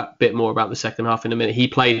talk about a bit more about the second half in a minute. He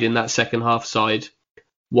played in that second half side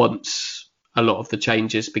once a lot of the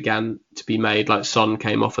changes began to be made. Like Son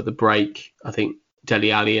came off at the break. I think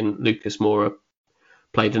Dele Alli and Lucas Moura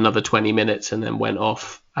played another 20 minutes and then went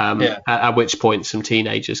off. At which point some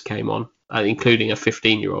teenagers came on, including a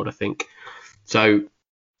 15-year-old, I think. So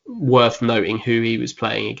worth noting who he was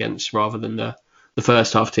playing against rather than the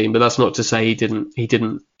first half team. But that's not to say he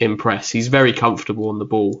didn't impress. He's very comfortable on the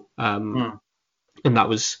ball, and that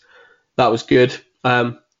was good.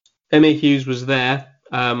 Emyr Hughes was there.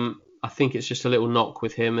 I think it's just a little knock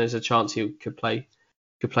with him. There's a chance he could play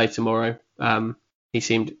tomorrow. He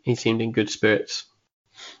seemed in good spirits.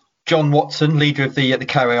 John Watson, leader of the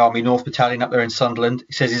KOA Army North Battalion up there in Sunderland,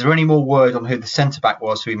 he says, is there any more word on who the centre-back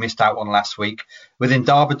was who we missed out on last week? With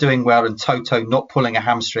Ndaba doing well and Toto not pulling a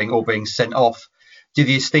hamstring or being sent off, do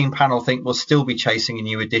the esteemed panel think we'll still be chasing a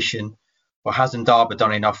new addition? Or has Ndaba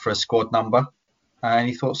done enough for a squad number?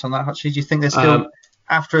 Any thoughts on that, Hutchie? Do you think they're still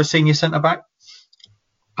after a senior centre-back?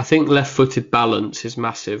 I think left-footed balance is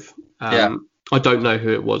massive. I don't know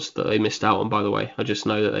who it was that they missed out on, by the way. I just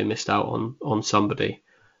know that they missed out on somebody.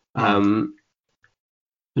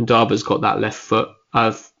 Ndaba's got that left foot.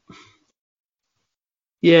 I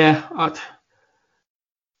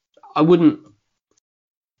wouldn't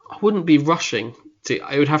be rushing to.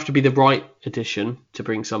 It would have to be the right addition to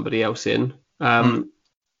bring somebody else in,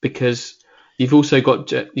 because you've also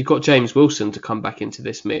got James Wilson to come back into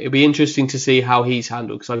this mix. It'll be interesting to see how he's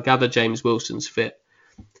handled, because I gather James Wilson's fit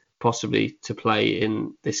possibly to play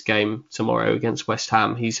in this game tomorrow against West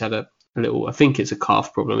Ham. He's had a little, I think it's a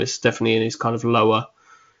calf problem. It's definitely in his kind of lower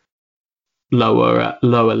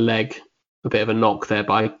leg, a bit of a knock there,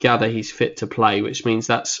 but I gather he's fit to play, which means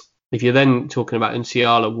that's, if you're then talking about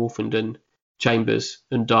Nsiala, Wolfenden, Chambers,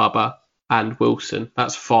 Ndaba and Wilson,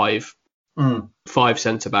 that's five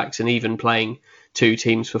centre backs, and even playing two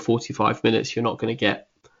teams for 45 minutes, you're not going to get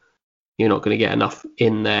enough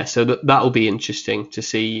in there. So that'll be interesting to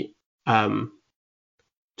see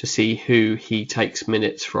who he takes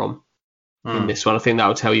minutes from in this one. I think that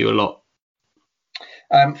will tell you a lot.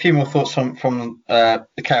 A few more thoughts from the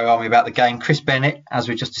KO Army about the game. Chris Bennett, as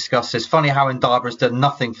we just discussed, says, funny how Ndaba has done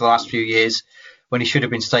nothing for the last few years when he should have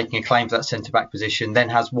been staking a claim for that centre-back position, then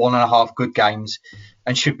has 1.5 good games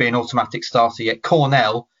and should be an automatic starter. Yet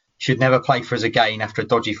Cornell should never play for us again after a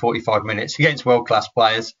dodgy 45 minutes against world-class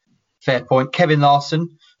players. Fair point. Kevin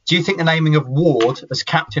Larson, do you think the naming of Ward as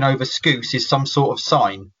captain over Skuse is some sort of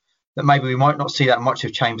sign that maybe we might not see that much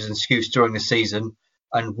of Chambers and Skuse during the season,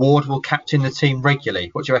 and Ward will captain the team regularly?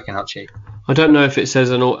 What do you reckon, Archie? I don't know if it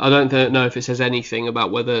says anything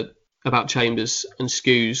about Chambers and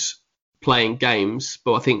Skuse playing games,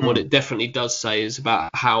 but I think what it definitely does say is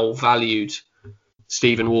about how valued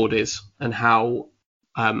Stephen Ward is, and how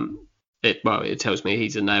it tells me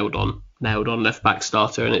he's a nailed on left back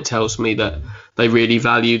starter, and it tells me that they really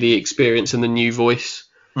value the experience and the new voice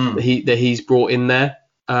that he's brought in there.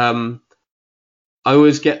 I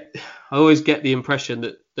always get the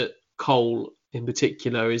impression that Cole in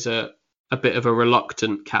particular is a bit of a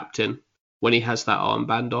reluctant captain when he has that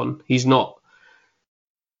armband on.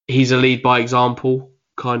 He's a lead by example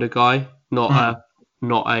kind of guy, not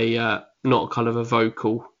kind of a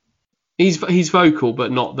vocal. He's vocal,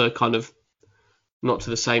 but not to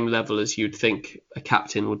the same level as you'd think a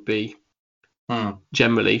captain would be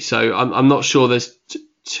generally. So I'm not sure there's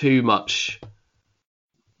too much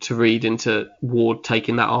to read into Ward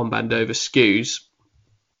taking that armband over Skuse.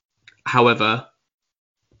 However,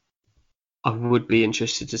 I would be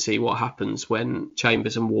interested to see what happens when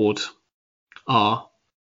Chambers and Ward are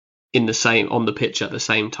on the pitch at the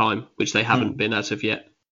same time, which they haven't been as of yet.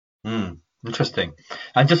 Interesting.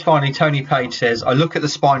 And just finally, Tony Page says, I look at the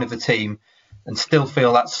spine of the team and still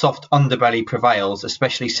feel that soft underbelly prevails,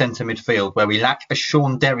 especially centre midfield, where we lack a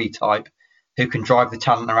Sean Derry type who can drive the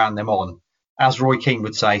talent around them on. As Roy Keane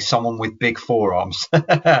would say, someone with big forearms.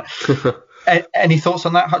 Any thoughts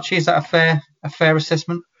on that, Hutchie? Is that a fair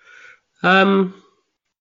assessment? I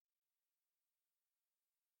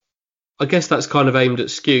guess that's kind of aimed at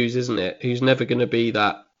Skews, isn't it? Who's never going to be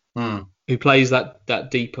that, who plays that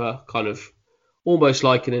deeper kind of, almost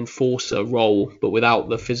like an enforcer role, but without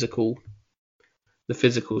the physical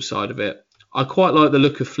side of it. I quite like the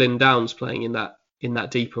look of Flynn Downs playing in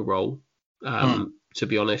that deeper role. To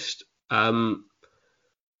be honest, I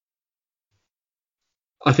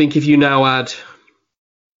think if you now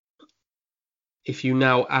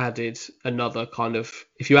added another kind of,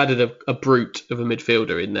 if you added a brute of a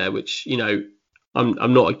midfielder in there, which, you know,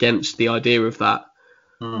 I'm not against the idea of that.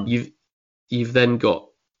 You've then got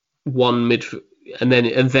one midfield, and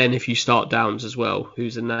then if you start Downs as well,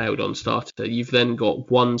 who's a nailed on starter, you've then got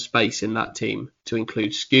one space in that team to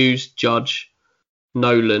include Skews, Judge,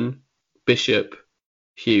 Nolan, Bishop,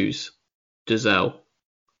 Hughes, Dazelle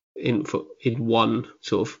in one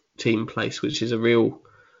sort of team place, which is a real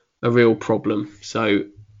problem. So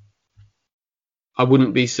I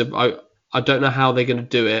wouldn't be I don't know how they're going to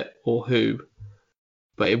do it or who,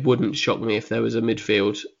 but it wouldn't shock me if there was a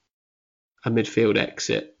midfield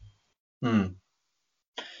exit.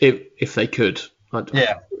 If they could. I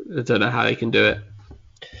don't know how they can do it.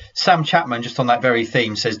 Sam Chapman, just on that very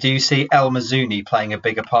theme, says, do you see El Mazouni playing a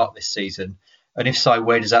bigger part this season? And if so,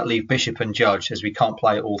 where does that leave Bishop and Judge, as we can't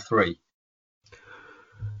play all three?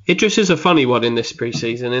 Idris is a funny one in this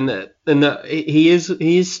pre-season, in that he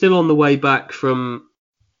is still on the way back from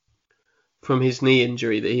his knee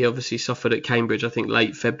injury that he obviously suffered at Cambridge, I think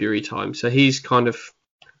late February time. So he's kind of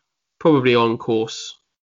probably on course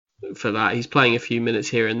for that. He's playing a few minutes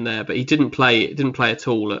here and there, but he didn't play at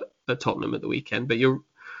all at Tottenham at the weekend. But you're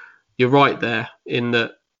right there in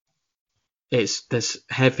that there's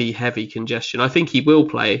heavy congestion. I think he will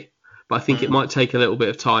play, but I think it might take a little bit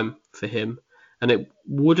of time for him. And it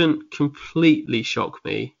wouldn't completely shock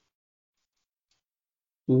me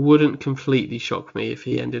if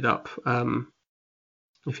he ended up on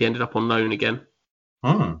loan again.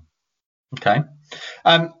 Okay.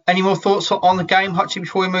 Any more thoughts on the game, Hutchie,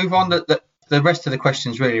 before we move on? The rest of the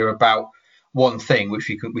questions really are about one thing, which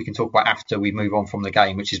we can talk about after we move on from the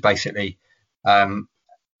game, which is basically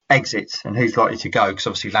exits and who's likely to go. Because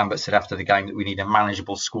obviously Lambert said after the game that we need a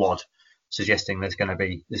manageable squad, suggesting there's going to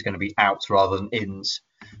be outs rather than ins.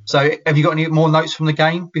 So have you got any more notes from the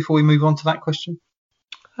game before we move on to that question?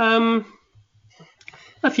 A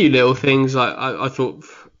few little things. I thought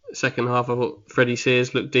second half, I thought Freddie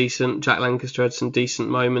Sears looked decent. Jack Lancaster had some decent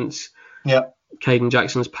moments. Yeah. Caden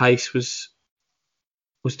Jackson's pace was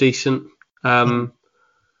decent. But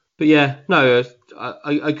yeah, no,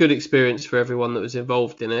 a good experience for everyone that was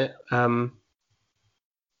involved in it.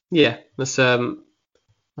 Yeah, that's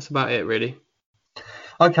about it really.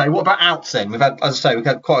 Okay, what about outs then? We've had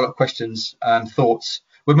quite a lot of questions and thoughts.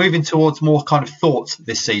 We're moving towards more kind of thoughts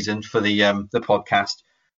this season for the podcast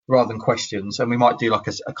rather than questions, and we might do like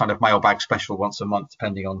a kind of mailbag special once a month,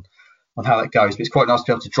 depending on how that goes. But it's quite nice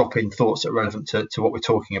to be able to drop in thoughts that are relevant to what we're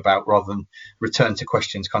talking about rather than return to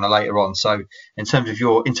questions kind of later on. So in terms of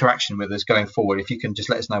your interaction with us going forward, if you can just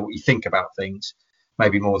let us know what you think about things,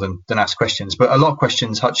 maybe more than ask questions. But a lot of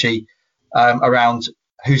questions, Hutchie, around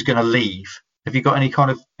who's going to leave. Have you got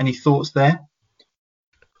any thoughts there?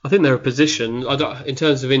 I think there are positions. In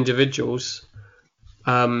terms of individuals,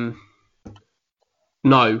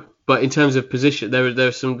 no. But in terms of position, there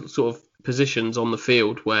are some sort of positions on the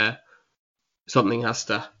field where something has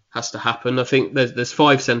to happen. I think there's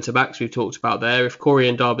 5 centre backs we've talked about there. If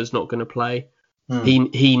Corey Ndaba's not going to play,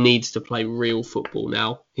 he needs to play real football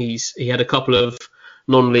now. He had a couple of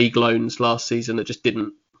non-league loans last season that just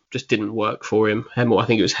didn't work for him. I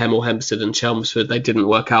think it was Hemel Hempstead and Chelmsford. They didn't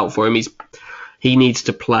work out for him. He needs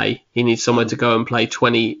to play. He needs somewhere to go and play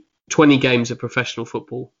 20 games of professional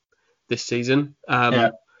football this season.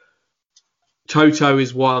 Toto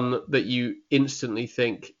is one that you instantly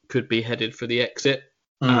think could be headed for the exit.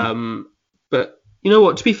 But you know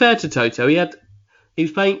what? To be fair to Toto, he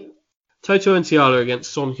was playing Toto and Nsiala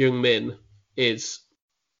against Son Heung-min is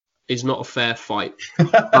not a fair fight.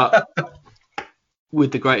 But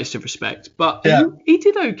with the greatest of respect, but he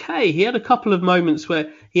did okay. He had a couple of moments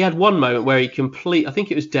where he had one moment where I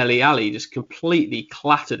think it was Dele Alli just completely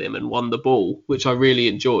clattered him and won the ball, which I really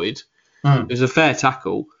enjoyed. It was a fair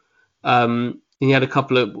tackle. He had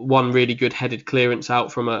one really good headed clearance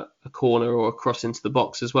out from a corner or a cross into the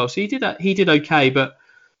box as well. So he did okay, but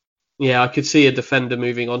yeah, I could see a defender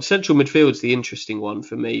moving on. Central midfield's the interesting one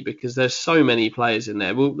for me because there's so many players in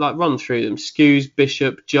there. We'll run through them: Skews,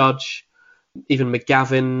 Bishop, Judge, even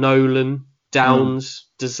McGavin, Nolan, Downs,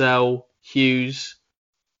 Dazelle, Hughes.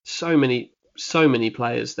 So many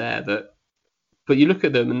players there that But you look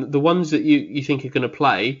at them, and the ones that you think are going to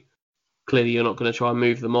play, clearly you're not going to try and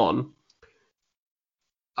move them on.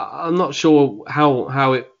 I'm not sure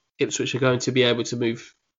how Ipswich are going to be able to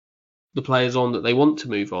move the players on that they want to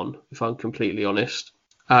move on, if I'm completely honest.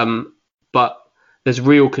 But there's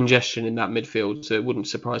real congestion in that midfield, so it wouldn't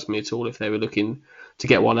surprise me at all if they were looking to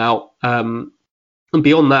get one out. And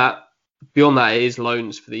beyond that, it is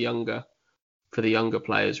loans for the younger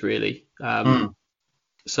players, really.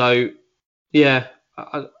 So yeah,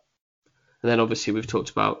 and then obviously we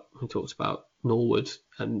talked about Norwood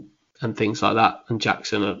and things like that, and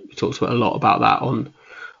Jackson. We talked about a lot about that on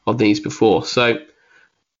these before. So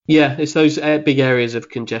yeah, it's those big areas of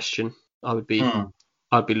congestion I would be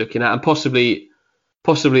looking at, and possibly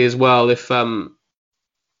as well, if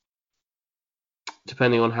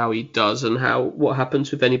depending on how he does and what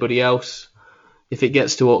happens with anybody else, if it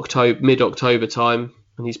gets to mid-October time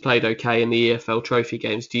and he's played okay in the EFL Trophy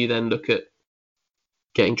games, do you then look at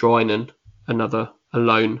getting Drinan a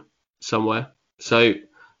loan somewhere? So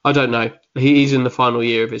I don't know. He's in the final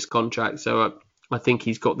year of his contract, so I think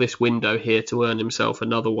he's got this window here to earn himself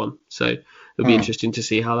another one. So it'll be interesting to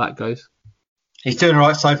see how that goes. He's doing all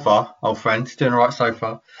right so far, old friend. He's doing all right so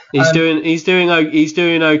far. He's doing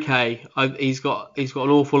okay. He's got an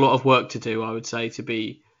awful lot of work to do, I would say, to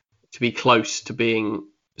be close to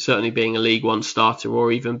certainly being a League One starter,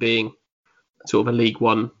 or even being sort of a League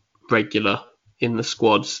One regular in the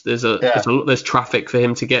squads. There's traffic for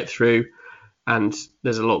him to get through, and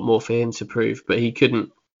there's a lot more for him to prove. But he couldn't.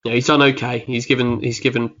 He's done okay. He's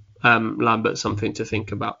given Lambert something to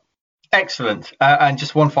think about. Excellent. And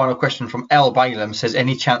just one final question from El Balaam says,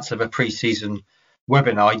 any chance of a pre-season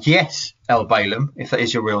webinar? Yes, El Balaam, if that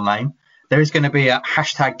is your real name. There is going to be a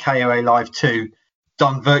hashtag KOA Live 2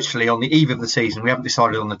 done virtually on the eve of the season. We haven't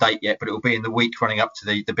decided on the date yet, but it will be in the week running up to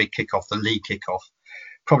the big kickoff, the league kickoff,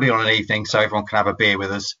 probably on an evening so everyone can have a beer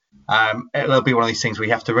with us. It'll be one of these things where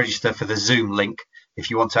you have to register for the Zoom link if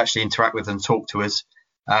you want to actually interact with and talk to us.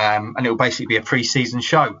 And it will basically be a pre-season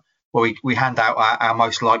show where we hand out our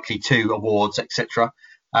most likely to awards, etc.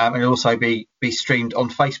 And it'll also be streamed on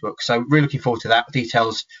Facebook. So really looking forward to that.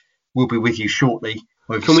 Details will be with you shortly.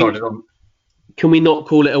 Can we not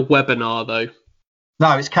call it a webinar though?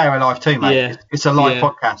 No, it's KOA Live 2, mate. Yeah. It's a live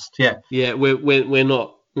podcast. Yeah. Yeah, we're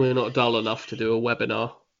not dull enough to do a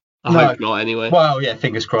webinar. I hope not, anyway. Well, yeah,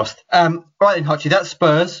 fingers crossed. Right then, Hutchie, that's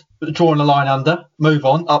Spurs drawing the line under. Move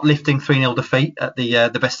on, uplifting 3-0 defeat at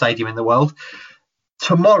the best stadium in the world.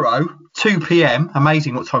 Tomorrow, 2 p.m.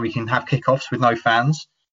 Amazing what time you can have kickoffs with no fans.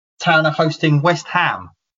 Town are hosting West Ham.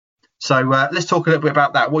 So let's talk a little bit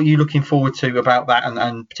about that. What are you looking forward to about that,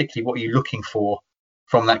 and particularly what are you looking for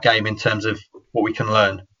from that game in terms of what we can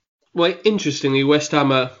learn? Well, interestingly, West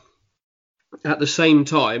Ham are at the same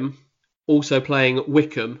time also playing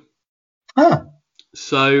Wycombe.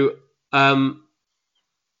 So I've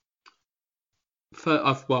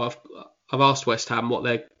asked West Ham what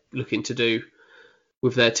they're looking to do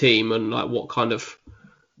with their team and like what kind of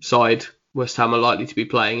side West Ham are likely to be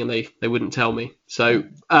playing, and they wouldn't tell me. So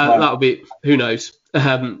that'll be, who knows,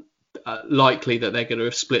 likely that they're going to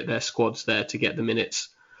have split their squads there to get the minutes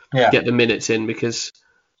in, because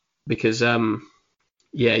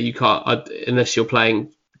you can't, unless you're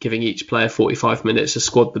giving each player 45 minutes. A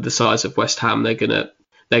squad with the size of West Ham, they're gonna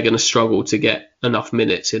struggle to get enough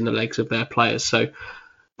minutes in the legs of their players. So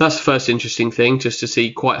that's the first interesting thing, just to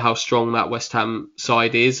see quite how strong that West Ham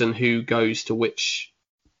side is and who goes to which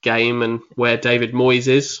game and where David Moyes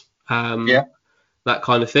is. That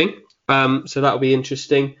kind of thing. So that'll be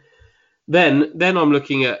interesting. Then I'm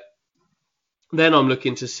looking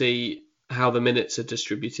to see how the minutes are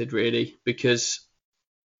distributed, really, because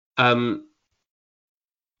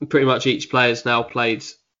pretty much each player's now played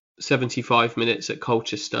 75 minutes at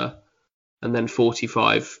Colchester and then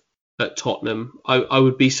 45 at Tottenham. I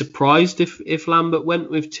would be surprised if Lambert went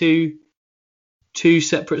with two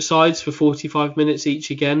separate sides for 45 minutes each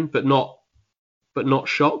again, but not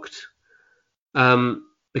shocked.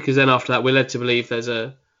 Because then after that, we're led to believe there's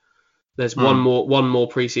one more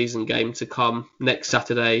pre-season game to come next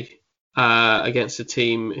Saturday against a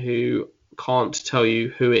team who can't tell you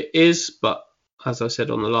who it is, but as I said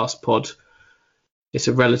on the last pod, it's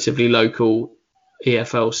a relatively local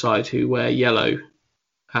EFL side who wear yellow.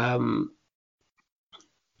 That's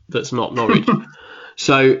not Norwich.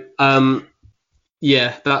 So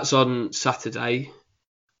that's on Saturday.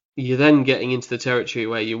 You're then getting into the territory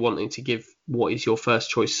where you're wanting to give what is your first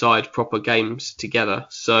choice side proper games together.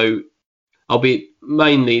 So I'll be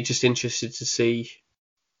mainly just interested to see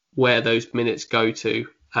where those minutes go to,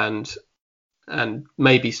 and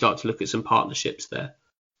maybe start to look at some partnerships there.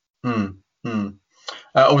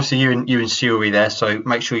 Obviously, you and Suri there, so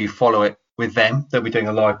make sure you follow it with them. They'll be doing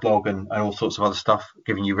a live blog and all sorts of other stuff,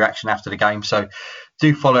 giving you reaction after the game. So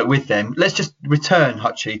do follow it with them. Let's just return,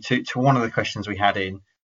 Hutchie, to one of the questions we had in,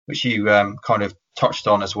 which you kind of touched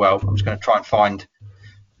on as well. I'm just going to try and find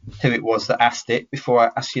who it was that asked it before I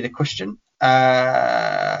ask you the question. Where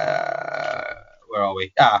are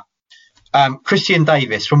we? Christian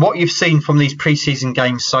Davis, from what you've seen from these pre-season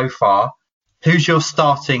games so far, who's your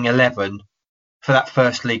starting 11 for that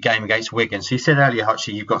first league game against Wigan? So you said earlier,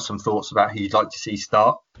 Hutchie, you've got some thoughts about who you'd like to see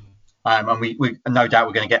start. And we no doubt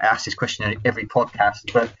we're going to get asked this question in every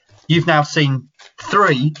podcast. But you've now seen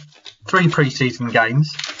three pre-season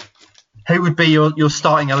games. Who would be your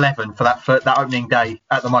starting 11 for that opening day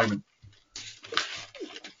at the moment?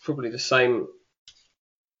 Probably the same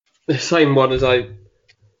one as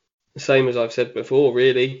I've said before,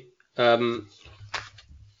 really.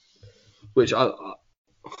 Which I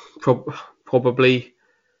probably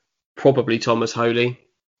Thomas Holy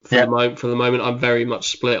for the moment. I'm very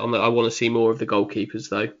much split on that. I want to see more of the goalkeepers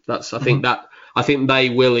though. I think they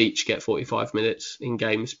will each get 45 minutes in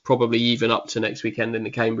games, probably even up to next weekend in the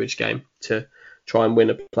Cambridge game to try and win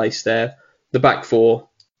a place there. The back four,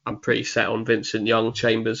 I'm pretty set on Vincent Young,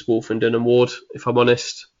 Chambers, Wolfenden and Ward, if I'm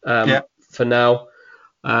honest, for now.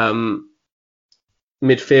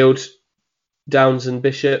 Midfield, Downs and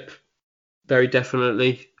Bishop, very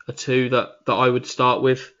definitely are two that I would start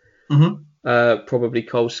with. Probably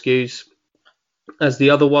Cole Skews as the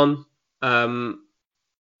other one,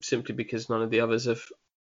 simply because none of the others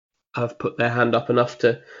have put their hand up enough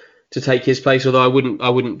to take his place. Although I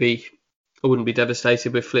wouldn't be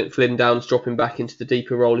devastated with Flynn Downs dropping back into the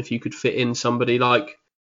deeper role if you could fit in somebody like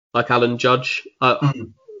Alan Judge.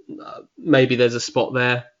 Maybe there's a spot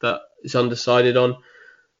there that is undecided on.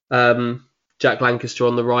 Jack Lancaster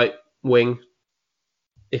on the right wing,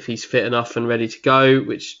 if he's fit enough and ready to go,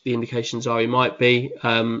 which the indications are he might be.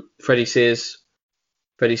 Freddie Sears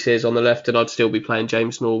on the left, and I'd still be playing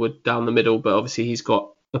James Norwood down the middle, but obviously he's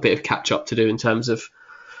got a bit of catch up to do in terms of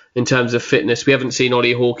fitness. We haven't seen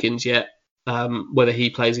Ollie Hawkins yet. Whether he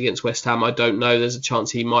plays against West Ham, I don't know. There's a chance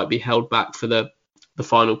he might be held back for the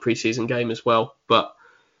final pre-season game as well. But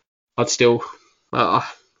I'd still,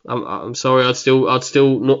 I'm sorry, I'd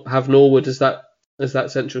still not have Norwood as that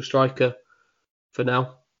central striker for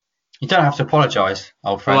now. You don't have to apologise,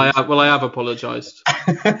 old friend. Well, I have apologised.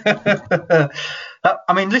 I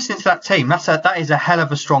mean, listening to that team, that is a hell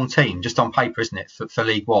of a strong team, just on paper, isn't it, for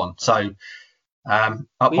League One? So, even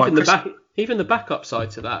the backup side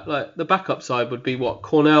to that, like the backup side would be what?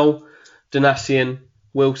 Cornell, Donatian,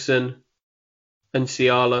 Wilson, and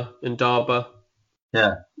Ciala and Darber.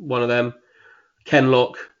 Yeah, one of them.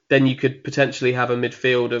 Kenlock. Then you could potentially have a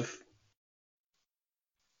midfield of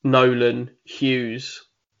Nolan, Hughes,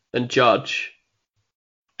 and Judge,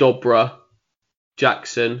 Dobra,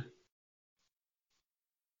 Jackson.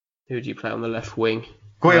 Who would you play on the left wing?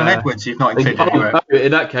 Gwion Edwards, you've not included anywhere.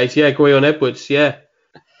 In that case, yeah, Gwion Edwards, yeah.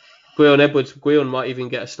 Gwion might even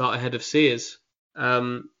get a start ahead of Sears.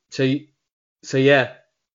 So yeah,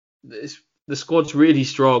 the squad's really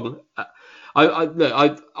strong.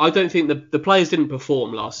 I don't think the players didn't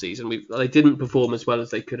perform last season. They didn't perform as well as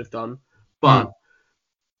they could have done, but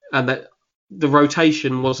and that the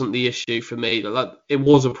rotation wasn't the issue for me. Like, it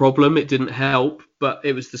was a problem. It didn't help, but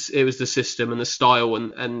it was the system and the style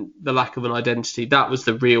and the lack of an identity that was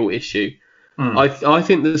the real issue. I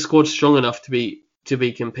think the squad's strong enough to be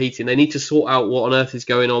competing. They need to sort out what on earth is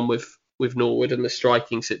going on with Norwood and the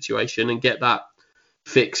striking situation and get that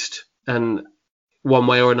fixed and one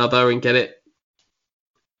way or another and get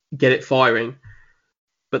it firing.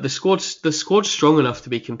 But the squad's strong enough to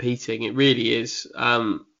be competing. It really is.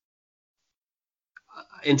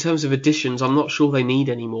 In terms of additions, I'm not sure they need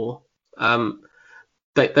any more.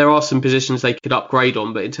 There are some positions they could upgrade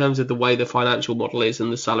on, but in terms of the way the financial model is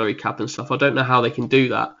and the salary cap and stuff, I don't know how they can do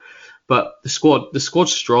that. But the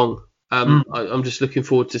squad's strong. I'm just looking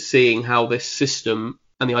forward to seeing how this system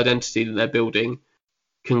and the identity that they're building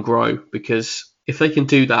can grow, because if they can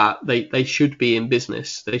do that, they should be in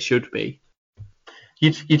business. They should be.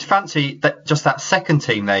 You'd fancy that second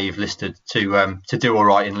team there you've listed to do all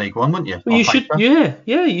right in League One, wouldn't you? Well, you should, yeah,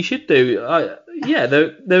 you should do.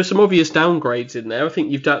 There are some obvious downgrades in there. I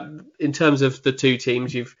think you've done, in terms of the two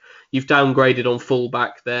teams, you've downgraded on full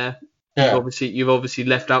back there. Yeah. You've obviously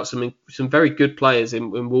left out some very good players in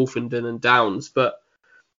Wolfenden and Downs, but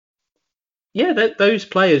yeah, those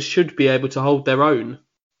players should be able to hold their own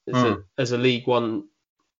as a League One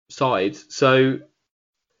side. So.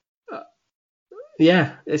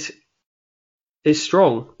 Yeah, it's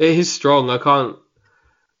strong. It is strong. I can't.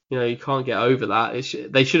 You can't get over that.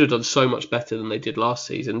 They should have done so much better than they did last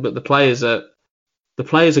season. But the players are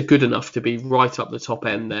good enough to be right up the top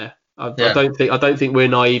end there. I don't think we're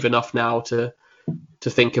naive enough now to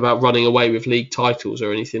think about running away with league titles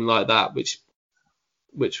or anything like that, which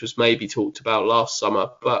was maybe talked about last summer.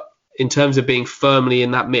 But in terms of being firmly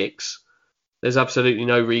in that mix, there's absolutely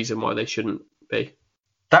no reason why they shouldn't be.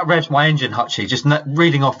 That revs my engine, Hutchie. Just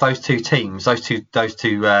reading off those two teams, those two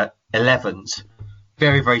 11s,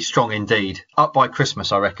 very, very strong indeed. Up by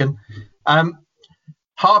Christmas, I reckon.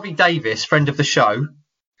 Harvey Davis, friend of the show,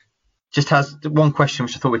 just has one question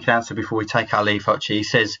which I thought we could answer before we take our leave, Hutchie. He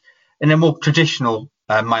says, in a more traditional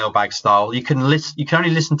mailbag style, you can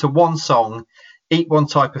only listen to one song, eat one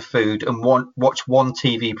type of food, and watch one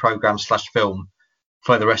TV program / film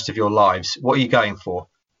for the rest of your lives. What are you going for?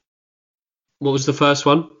 What was the first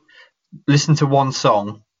one? Listen to one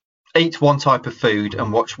song, eat one type of food,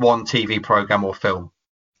 and watch one TV program or film.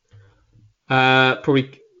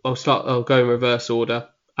 Probably I'll go in reverse order.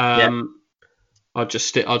 I'd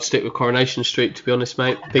stick with Coronation Street, to be honest,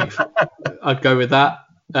 mate. I'd go with that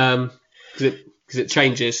because it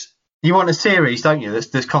changes. You want a series, don't you?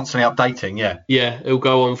 That's constantly updating. Yeah, it'll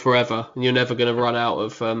go on forever, and you're never going to run out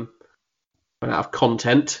of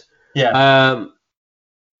content. Yeah.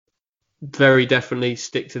 Very definitely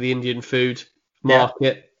stick to the Indian food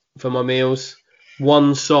market for my meals.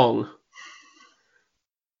 One song.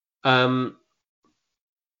 Well,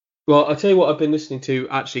 I'll tell you what I've been listening to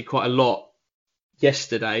actually quite a lot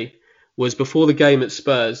yesterday was before the game at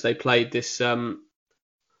Spurs, they played this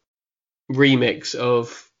remix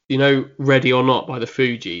of, Ready or Not by the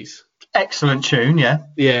Fugees. Excellent tune, yeah.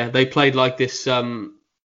 Yeah, they played like this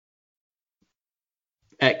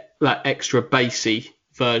extra bassy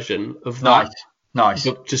version of that. Nice.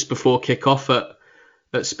 Just before kick-off at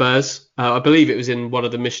Spurs. I believe it was in one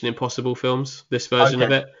of the Mission Impossible films, this version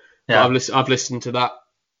of it. Yeah. I've listened to that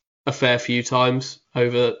a fair few times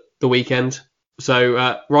over the weekend.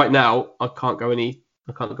 So right now I can't go any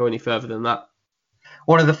further than that.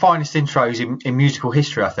 One of the finest intros in musical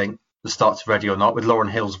history, I think, the start of Ready or Not, with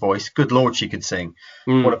Lauryn Hill's voice. Good Lord, she could sing.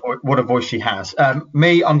 What a voice she has.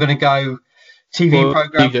 Me, I'm going to go TV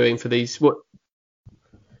program. What are you doing for these? What?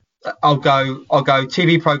 I'll go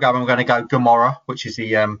TV program. I'm going to go Gomorrah, which is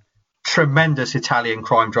the tremendous Italian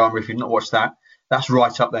crime drama. If you've not watched that, that's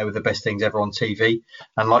right up there with the best things ever on TV.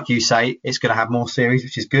 And like you say, it's going to have more series,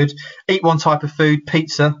 which is good. Eat one type of food,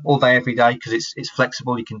 pizza, all day, every day, because it's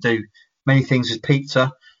flexible. You can do many things with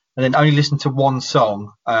pizza. And then only listen to one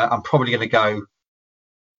song. I'm probably going to go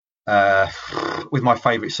with my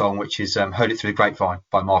favourite song, which is Heard It Through the Grapevine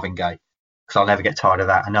by Marvin Gaye. Because I'll never get tired of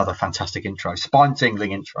that. Another fantastic intro.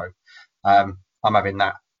 Spine-tingling intro. I'm having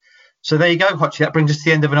that. So there you go, Hutchie. That brings us to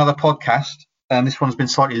the end of another podcast. This one's been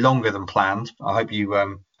slightly longer than planned. I hope you've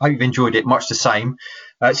enjoyed it much the same.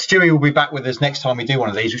 Stewie will be back with us next time we do one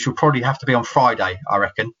of these, which will probably have to be on Friday, I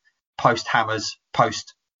reckon. Post Hammers,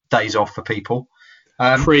 post days off for people.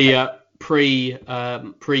 Pre-yellow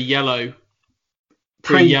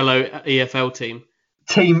EFL team.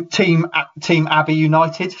 Team Abbey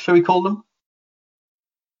United, shall we call them?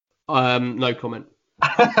 No comment.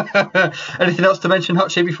 Anything else to mention,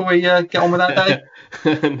 Hutchie, before we get on with that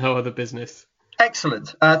day? No other business.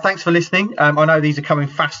 Excellent. Thanks for listening. I know these are coming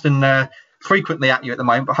fast and frequently at you at the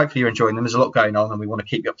moment, but hopefully you're enjoying them. There's a lot going on and we want to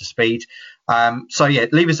keep you up to speed.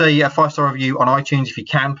 Leave us a 5-star review on iTunes if you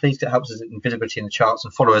can, please. It helps us in visibility in the charts,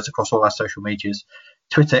 and follow us across all our social medias: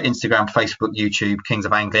 Twitter, Instagram, Facebook, YouTube, Kings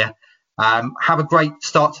of Anglia. Have a great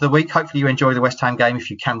start to the week. Hopefully you enjoy the West Ham game if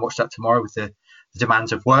you can watch that tomorrow with the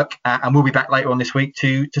demands of work, and we'll be back later on this week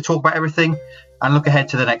to talk about everything and look ahead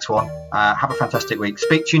to the next one. Have a fantastic week.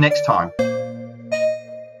 Speak to you next time.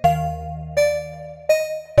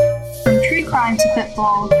 From true crime to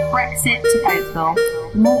football, Brexit to Oakville.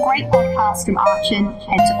 For more great podcasts from Archon,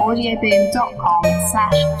 head to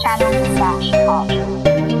audioboom.com/channel/Archon.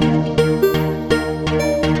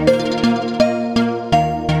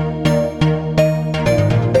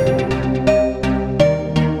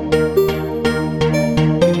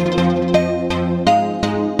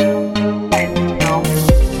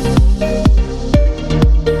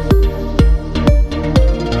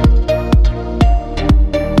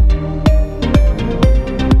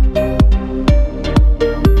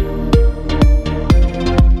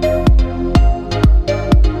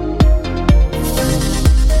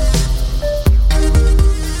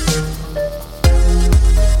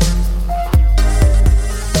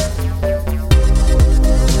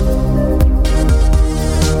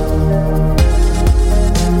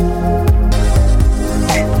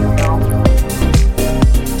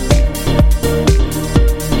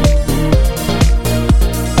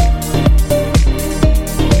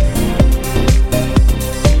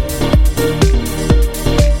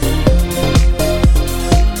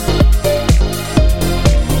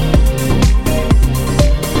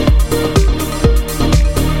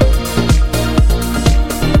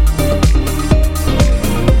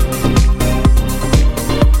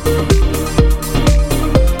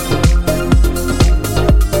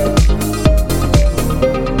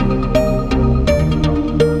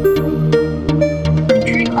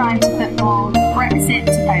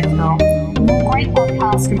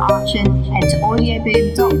 Archon, head to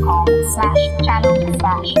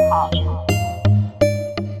audioboom.com/channel/Archon.